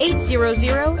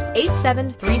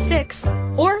 613-800-8736,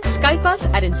 or Skype us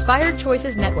at Inspired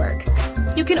Choices Network.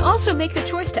 You can also make the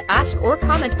choice to ask or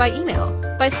comment by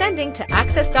email by sending to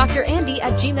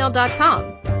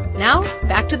accessdrandy@gmail.com. Now,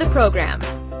 back to the program.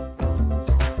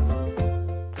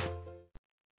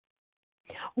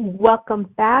 Welcome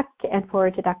back and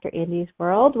forward to Dr. Andy's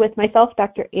World with myself,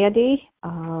 Dr. Andy,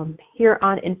 here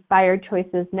on Inspired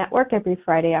Choices Network every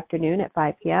Friday afternoon at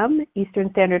 5 p.m. Eastern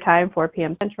Standard Time, 4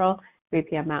 p.m. Central, 3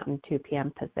 p.m. Mountain, 2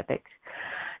 p.m. Pacific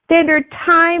Standard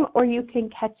Time, or you can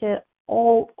catch it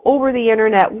all over the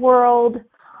internet world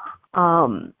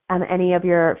on any of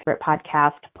your favorite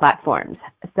podcast platforms.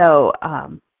 So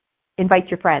invite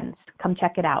your friends. Come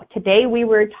check it out. Today we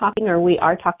are talking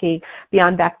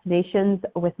Beyond Vaccinations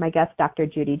with my guest, Dr.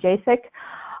 Judy Jasek.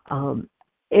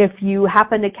 If you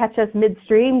happen to catch us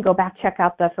midstream, go back, check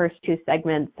out the first two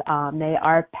segments. They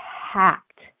are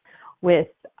packed with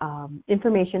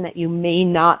information that you may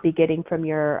not be getting from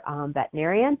your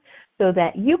veterinarian, so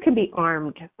that you can be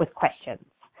armed with questions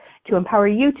to empower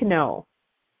you to know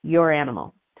your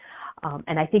animal.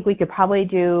 And I think we could probably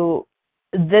do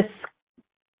this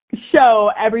show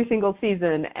every single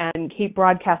season and keep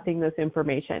broadcasting this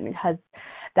information, because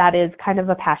that is kind of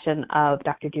a passion of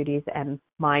Dr. Judy's and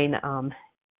mine,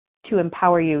 to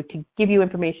empower you, to give you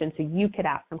information so you could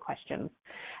ask some questions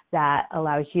that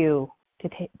allows you to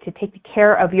take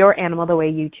care of your animal the way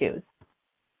you choose.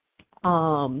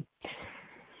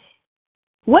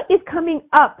 What is coming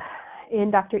up in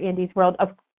Dr. Andy's World?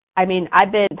 I've been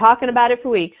talking about it for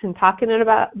weeks, and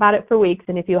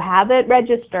if you haven't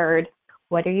registered,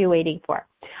 what are you waiting for?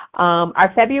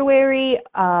 Our February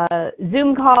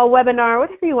Zoom call, webinar,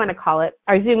 whatever you want to call it,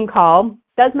 our Zoom call,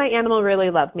 Does My Animal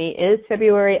Really Love Me?, is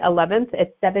February 11th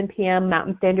at 7 p.m.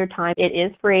 Mountain Standard Time. It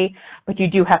is free, but you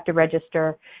do have to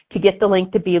register to get the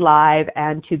link to be live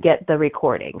and to get the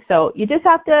recording. So you just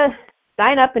have to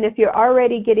sign up, and if you're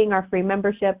already getting our free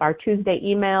membership, our Tuesday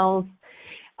emails,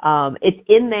 it's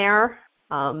in there.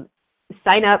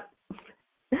 Sign up.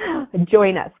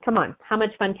 Join us. Come on. How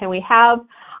much fun can we have?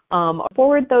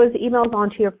 Forward those emails on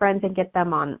to your friends and get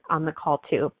them on the call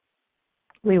too.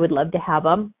 We would love to have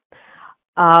them.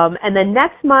 And then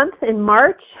next month in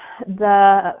March,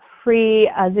 the free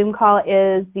Zoom call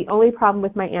is The Only Problem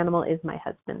with My Animal Is My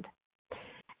Husband.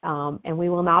 And we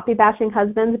will not be bashing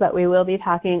husbands, but we will be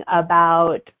talking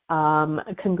about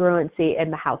congruency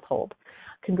in the household,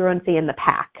 congruency in the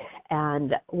pack,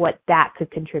 and what that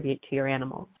could contribute to your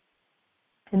animals.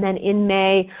 And then in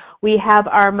May, we have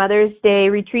our Mother's Day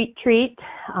retreat treat.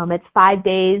 It's 5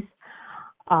 days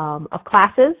of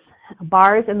classes,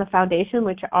 bars and the foundation,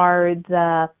 which are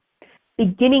the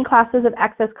beginning classes of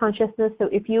Access Consciousness. So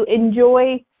if you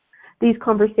enjoy these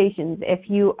conversations, if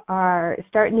you are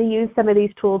starting to use some of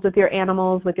these tools with your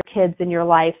animals, with your kids in your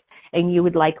life, and you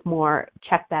would like more,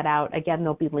 check that out. Again,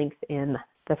 there'll be links in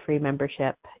the free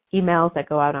membership emails that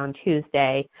go out on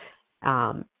Tuesday.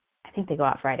 I think they go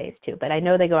out Fridays too, but I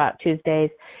know they go out Tuesdays.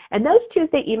 And those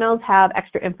Tuesday emails have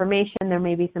extra information. There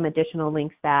may be some additional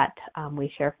links that we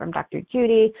share from Dr.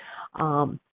 Judy,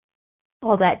 all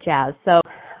that jazz. So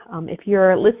if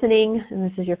you're listening and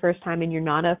this is your first time and you're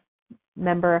not a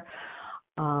member,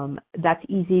 that's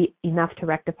easy enough to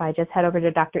rectify. Just head over to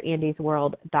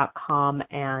drandysworld.com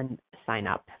and sign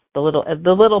up. The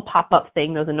little pop-up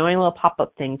thing, those annoying little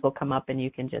pop-up things will come up and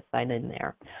you can just sign in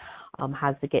there.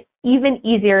 Has to get even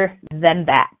easier than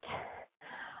that.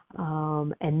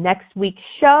 And next week's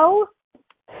show,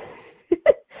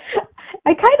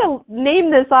 I kind of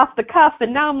named this off the cuff,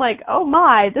 and now I'm like, oh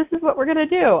my, this is what we're going to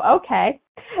do. Okay.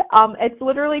 It's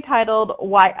literally titled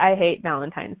Why I Hate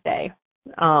Valentine's Day,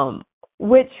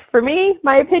 which for me,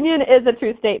 my opinion, is a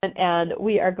true statement, and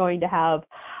we are going to have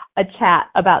a chat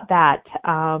about that.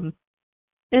 And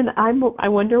I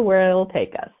wonder where it'll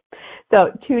take us. So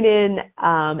tune in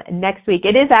next week.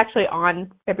 It is actually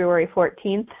on February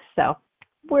 14th, so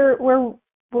we're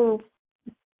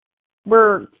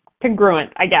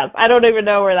congruent, I guess. I don't even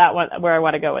know where I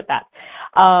want to go with that.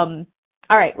 All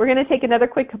right, we're going to take another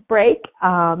quick break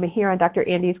here on Dr.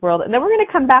 Andy's World, and then we're going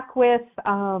to come back with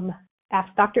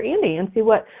Ask Dr. Andy and see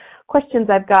what questions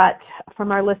I've got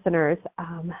from our listeners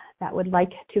that would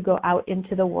like to go out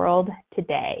into the world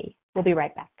today. We'll be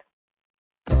right back.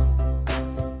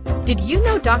 Did you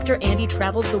know Dr. Andy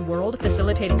travels the world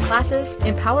facilitating classes,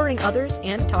 empowering others,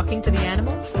 and talking to the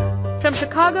animals? From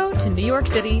Chicago to New York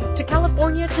City to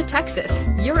California to Texas,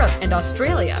 Europe, and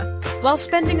Australia, while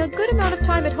spending a good amount of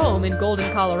time at home in Golden,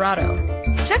 Colorado.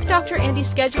 Check Dr. Andy's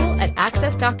schedule at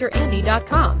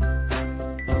accessdrandy.com.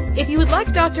 If you would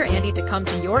like Dr. Andy to come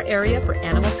to your area for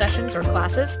animal sessions or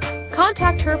classes,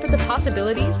 contact her for the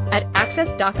possibilities at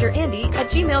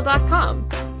accessdrandy@gmail.com.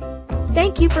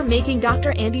 Thank you for making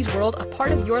Dr. Andy's World a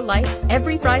part of your life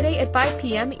every Friday at 5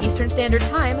 p.m. Eastern Standard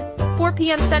Time, 4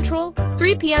 p.m. Central,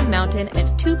 3 p.m. Mountain,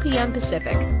 and 2 p.m.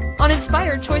 Pacific on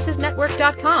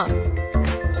InspiredChoicesNetwork.com.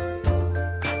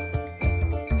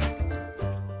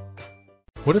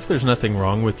 What if there's nothing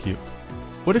wrong with you?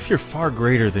 What if you're far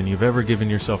greater than you've ever given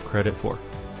yourself credit for?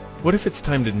 What if it's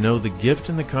time to know the gift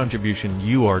and the contribution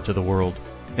you are to the world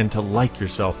and to like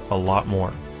yourself a lot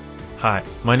more? Hi,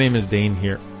 my name is Dane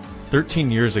here.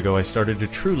 13 years ago, I started to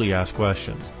truly ask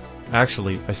questions.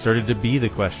 Actually, I started to be the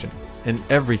question, and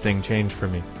everything changed for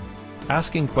me.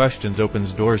 Asking questions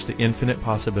opens doors to infinite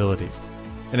possibilities.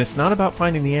 And it's not about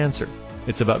finding the answer.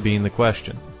 It's about being the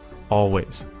question.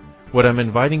 Always. What I'm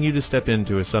inviting you to step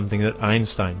into is something that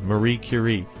Einstein, Marie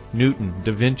Curie, Newton,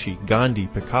 Da Vinci, Gandhi,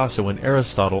 Picasso, and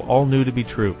Aristotle all knew to be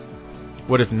true.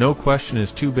 What if no question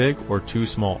is too big or too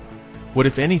small? What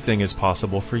if anything is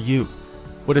possible for you?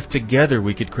 What if together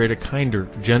we could create a kinder,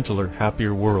 gentler,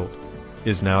 happier world?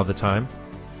 Is now the time?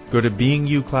 Go to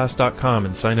beingyouclass.com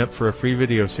and sign up for a free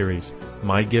video series,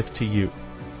 My Gift to You.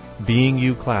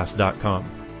 beingyouclass.com.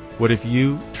 What if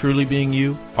you, truly being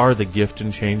you, are the gift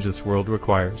and change this world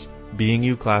requires?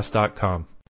 beingyouclass.com.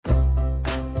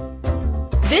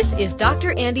 This is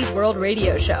Dr. Andy's World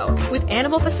Radio Show with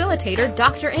animal facilitator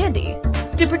Dr. Andy.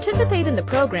 To participate in the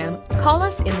program, call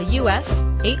us in the U.S.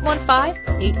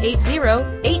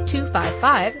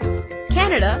 815-880-8255,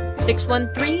 Canada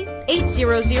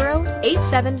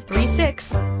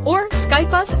 613-800-8736, or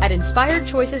Skype us at Inspired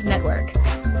Choices Network.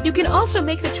 You can also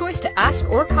make the choice to ask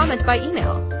or comment by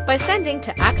email by sending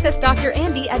to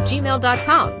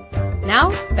accessdrandy@gmail.com.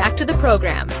 Now, back to the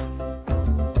program.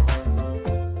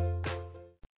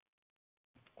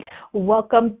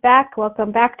 Welcome back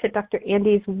to Dr.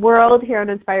 Andy's World here on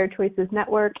Inspired Choices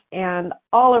Network and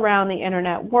all around the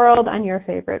internet world on your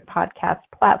favorite podcast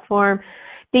platform.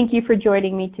 Thank you for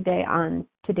joining me today on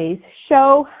today's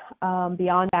show,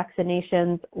 Beyond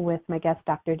Vaccinations, with my guest,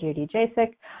 Dr. Judy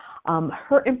Jasek.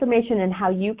 Her information and how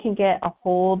you can get a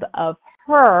hold of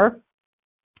her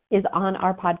is on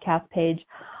our podcast page,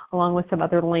 along with some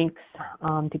other links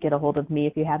to get a hold of me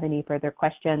if you have any further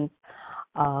questions.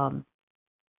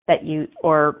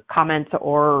 Or comments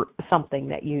or something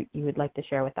that you would like to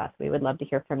share with us. We would love to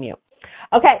hear from you.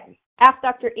 Okay, Ask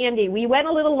Dr. Andy. We went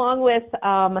a little long with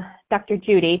Dr.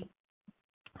 Judy.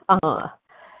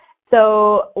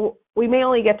 So we may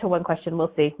only get to one question.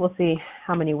 We'll see. We'll see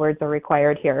how many words are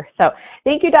required here. So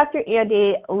thank you, Dr.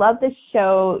 Andy. Love this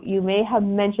show. You may have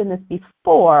mentioned this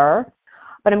before,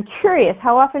 but I'm curious,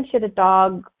 how often should a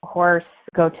dog, horse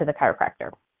go to the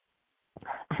chiropractor?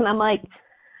 And I'm like,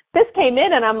 this came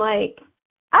in and I'm like,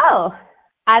 oh,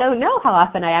 I don't know how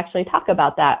often I actually talk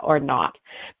about that or not,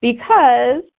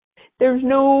 because there's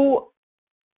no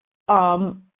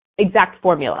exact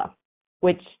formula,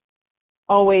 which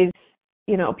always,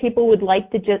 people would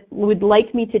like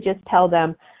me to just tell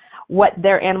them what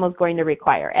their animal is going to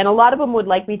require. And a lot of them would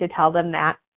like me to tell them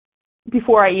that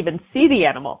before I even see the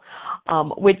animal,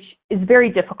 which is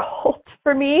very difficult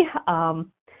for me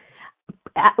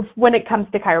when it comes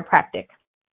to chiropractic.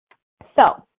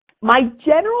 So my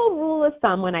general rule of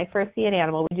thumb when I first see an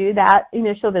animal, we do that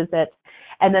initial visit,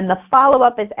 and then the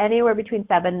follow-up is anywhere between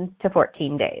 7 to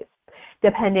 14 days,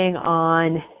 depending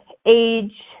on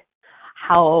age,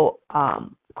 how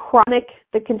chronic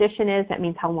the condition is. That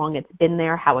means how long it's been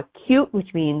there, how acute,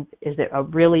 which means is it a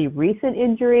really recent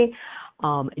injury?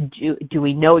 Do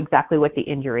we know exactly what the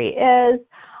injury is?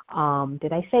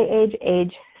 Did I say age?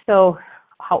 Age. So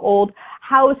how old?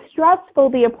 How stressful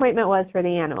the appointment was for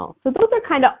the animal. So those are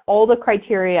kind of all the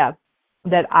criteria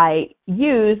that I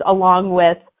use along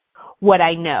with what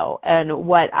I know and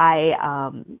what my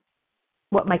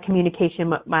communication,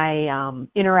 what my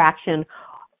interaction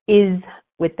is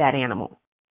with that animal.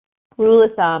 Rule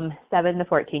of thumb, 7 to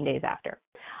 14 days after.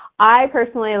 I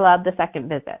personally love the second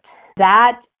visit.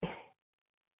 That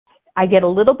I get a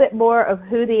little bit more of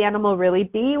who the animal really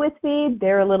be with me.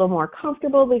 They're a little more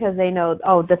comfortable because they know,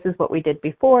 oh, this is what we did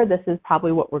before. This is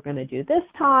probably what we're going to do this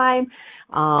time.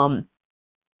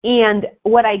 And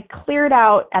what I cleared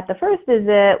out at the first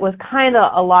visit was kind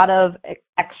of a lot of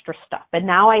extra stuff. And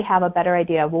now I have a better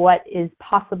idea of what is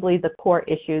possibly the core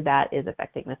issue that is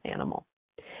affecting this animal.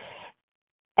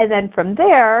 And then from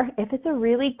there, if it's a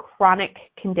really chronic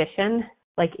condition,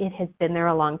 like it has been there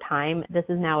a long time, this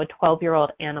is now a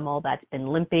 12-year-old animal that's been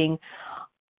limping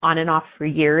on and off for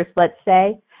years, let's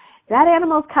say, that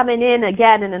animal's coming in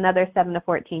again in another 7 to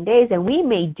 14 days, and we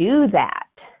may do that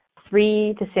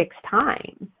 3 to 6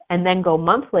 times and then go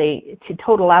monthly to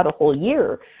total out a whole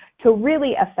year to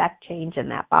really affect change in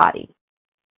that body.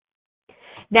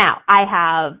 Now, I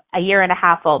have a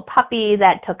 1.5-year-old puppy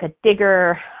that took a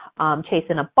digger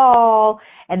chasing a ball,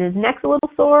 and his neck's a little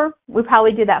sore. We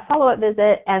probably do that follow-up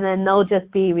visit, and then they'll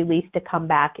just be released to come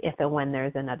back if and when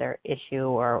there's another issue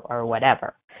or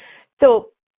whatever. So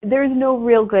there's no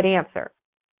real good answer,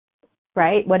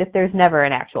 right? What if there's never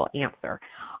an actual answer?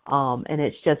 And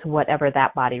it's just whatever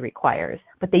that body requires.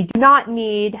 But they do not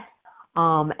need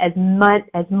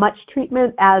as much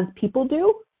treatment as people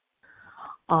do.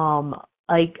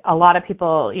 Like a lot of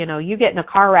people, you get in a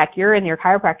car wreck, you're in your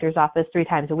chiropractor's office 3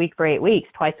 times a week for 8 weeks,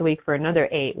 twice a week for another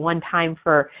 8, one time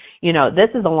for, this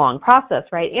is a long process,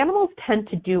 right? Animals tend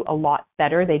to do a lot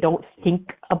better. They don't think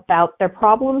about their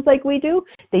problems like we do.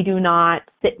 They do not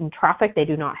sit in traffic. They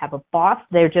do not have a boss.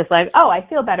 They're just like, oh, I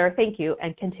feel better, thank you,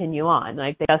 and continue on.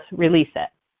 Like they just release it.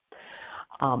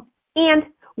 And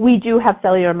we do have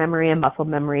cellular memory and muscle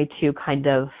memory to kind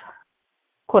of,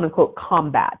 quote unquote,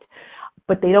 combat.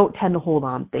 But they don't tend to hold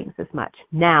on things as much.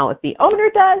 Now, if the owner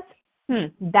does,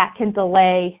 that can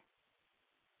delay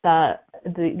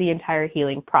the entire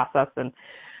healing process. And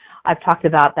I've talked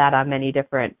about that on many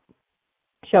different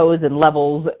shows and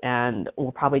levels, and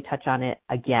we'll probably touch on it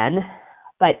again.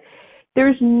 But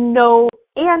there's and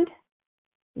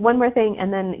one more thing,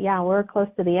 and then, we're close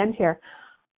to the end here.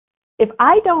 If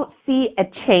I don't see a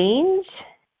change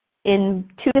in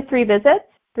 2 to 3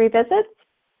 visits,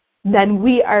 then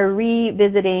we are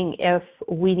revisiting if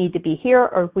we need to be here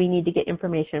or if we need to get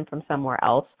information from somewhere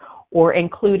else or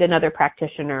include another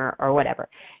practitioner or whatever.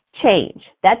 Change.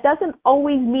 That doesn't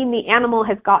always mean the animal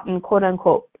has gotten, quote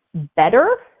unquote, better,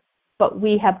 but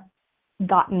we have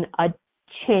gotten a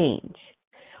change,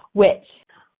 which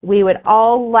we would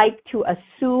all like to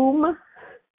assume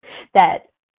that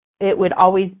it would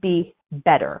always be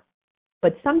better.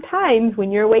 But sometimes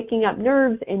when you're waking up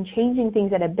nerves and changing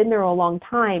things that have been there a long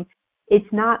time, it's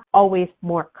not always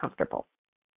more comfortable.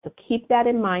 So keep that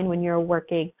in mind when you're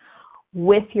working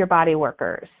with your body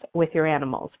workers, with your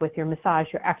animals, with your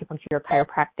massage, your acupuncture, your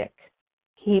chiropractic.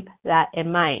 Keep that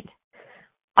in mind.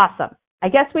 Awesome. I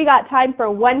guess we got time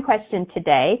for one question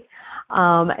today.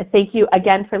 Thank you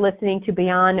again for listening to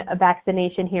Beyond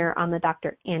Vaccination here on the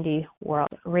Dr. Andi World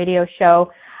Radio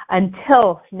Show.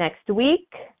 Until next week,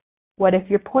 what if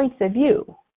your points of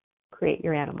view create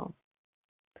your animals?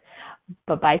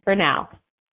 Bye-bye for now.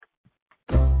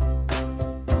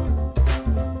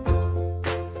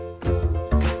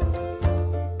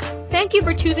 Thank you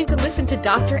for choosing to listen to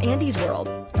Dr. Andi's World.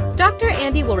 Dr.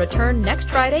 Andi will return next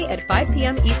Friday at 5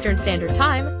 p.m. Eastern Standard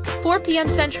Time, 4 p.m.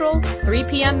 Central, 3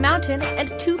 p.m. Mountain,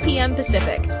 and 2 p.m.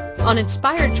 Pacific on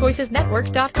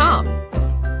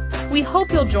InspiredChoicesNetwork.com. We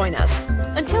hope you'll join us.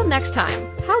 Until next time,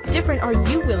 how different are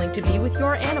you willing to be with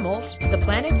your animals, the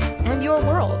planet, and your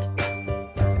world?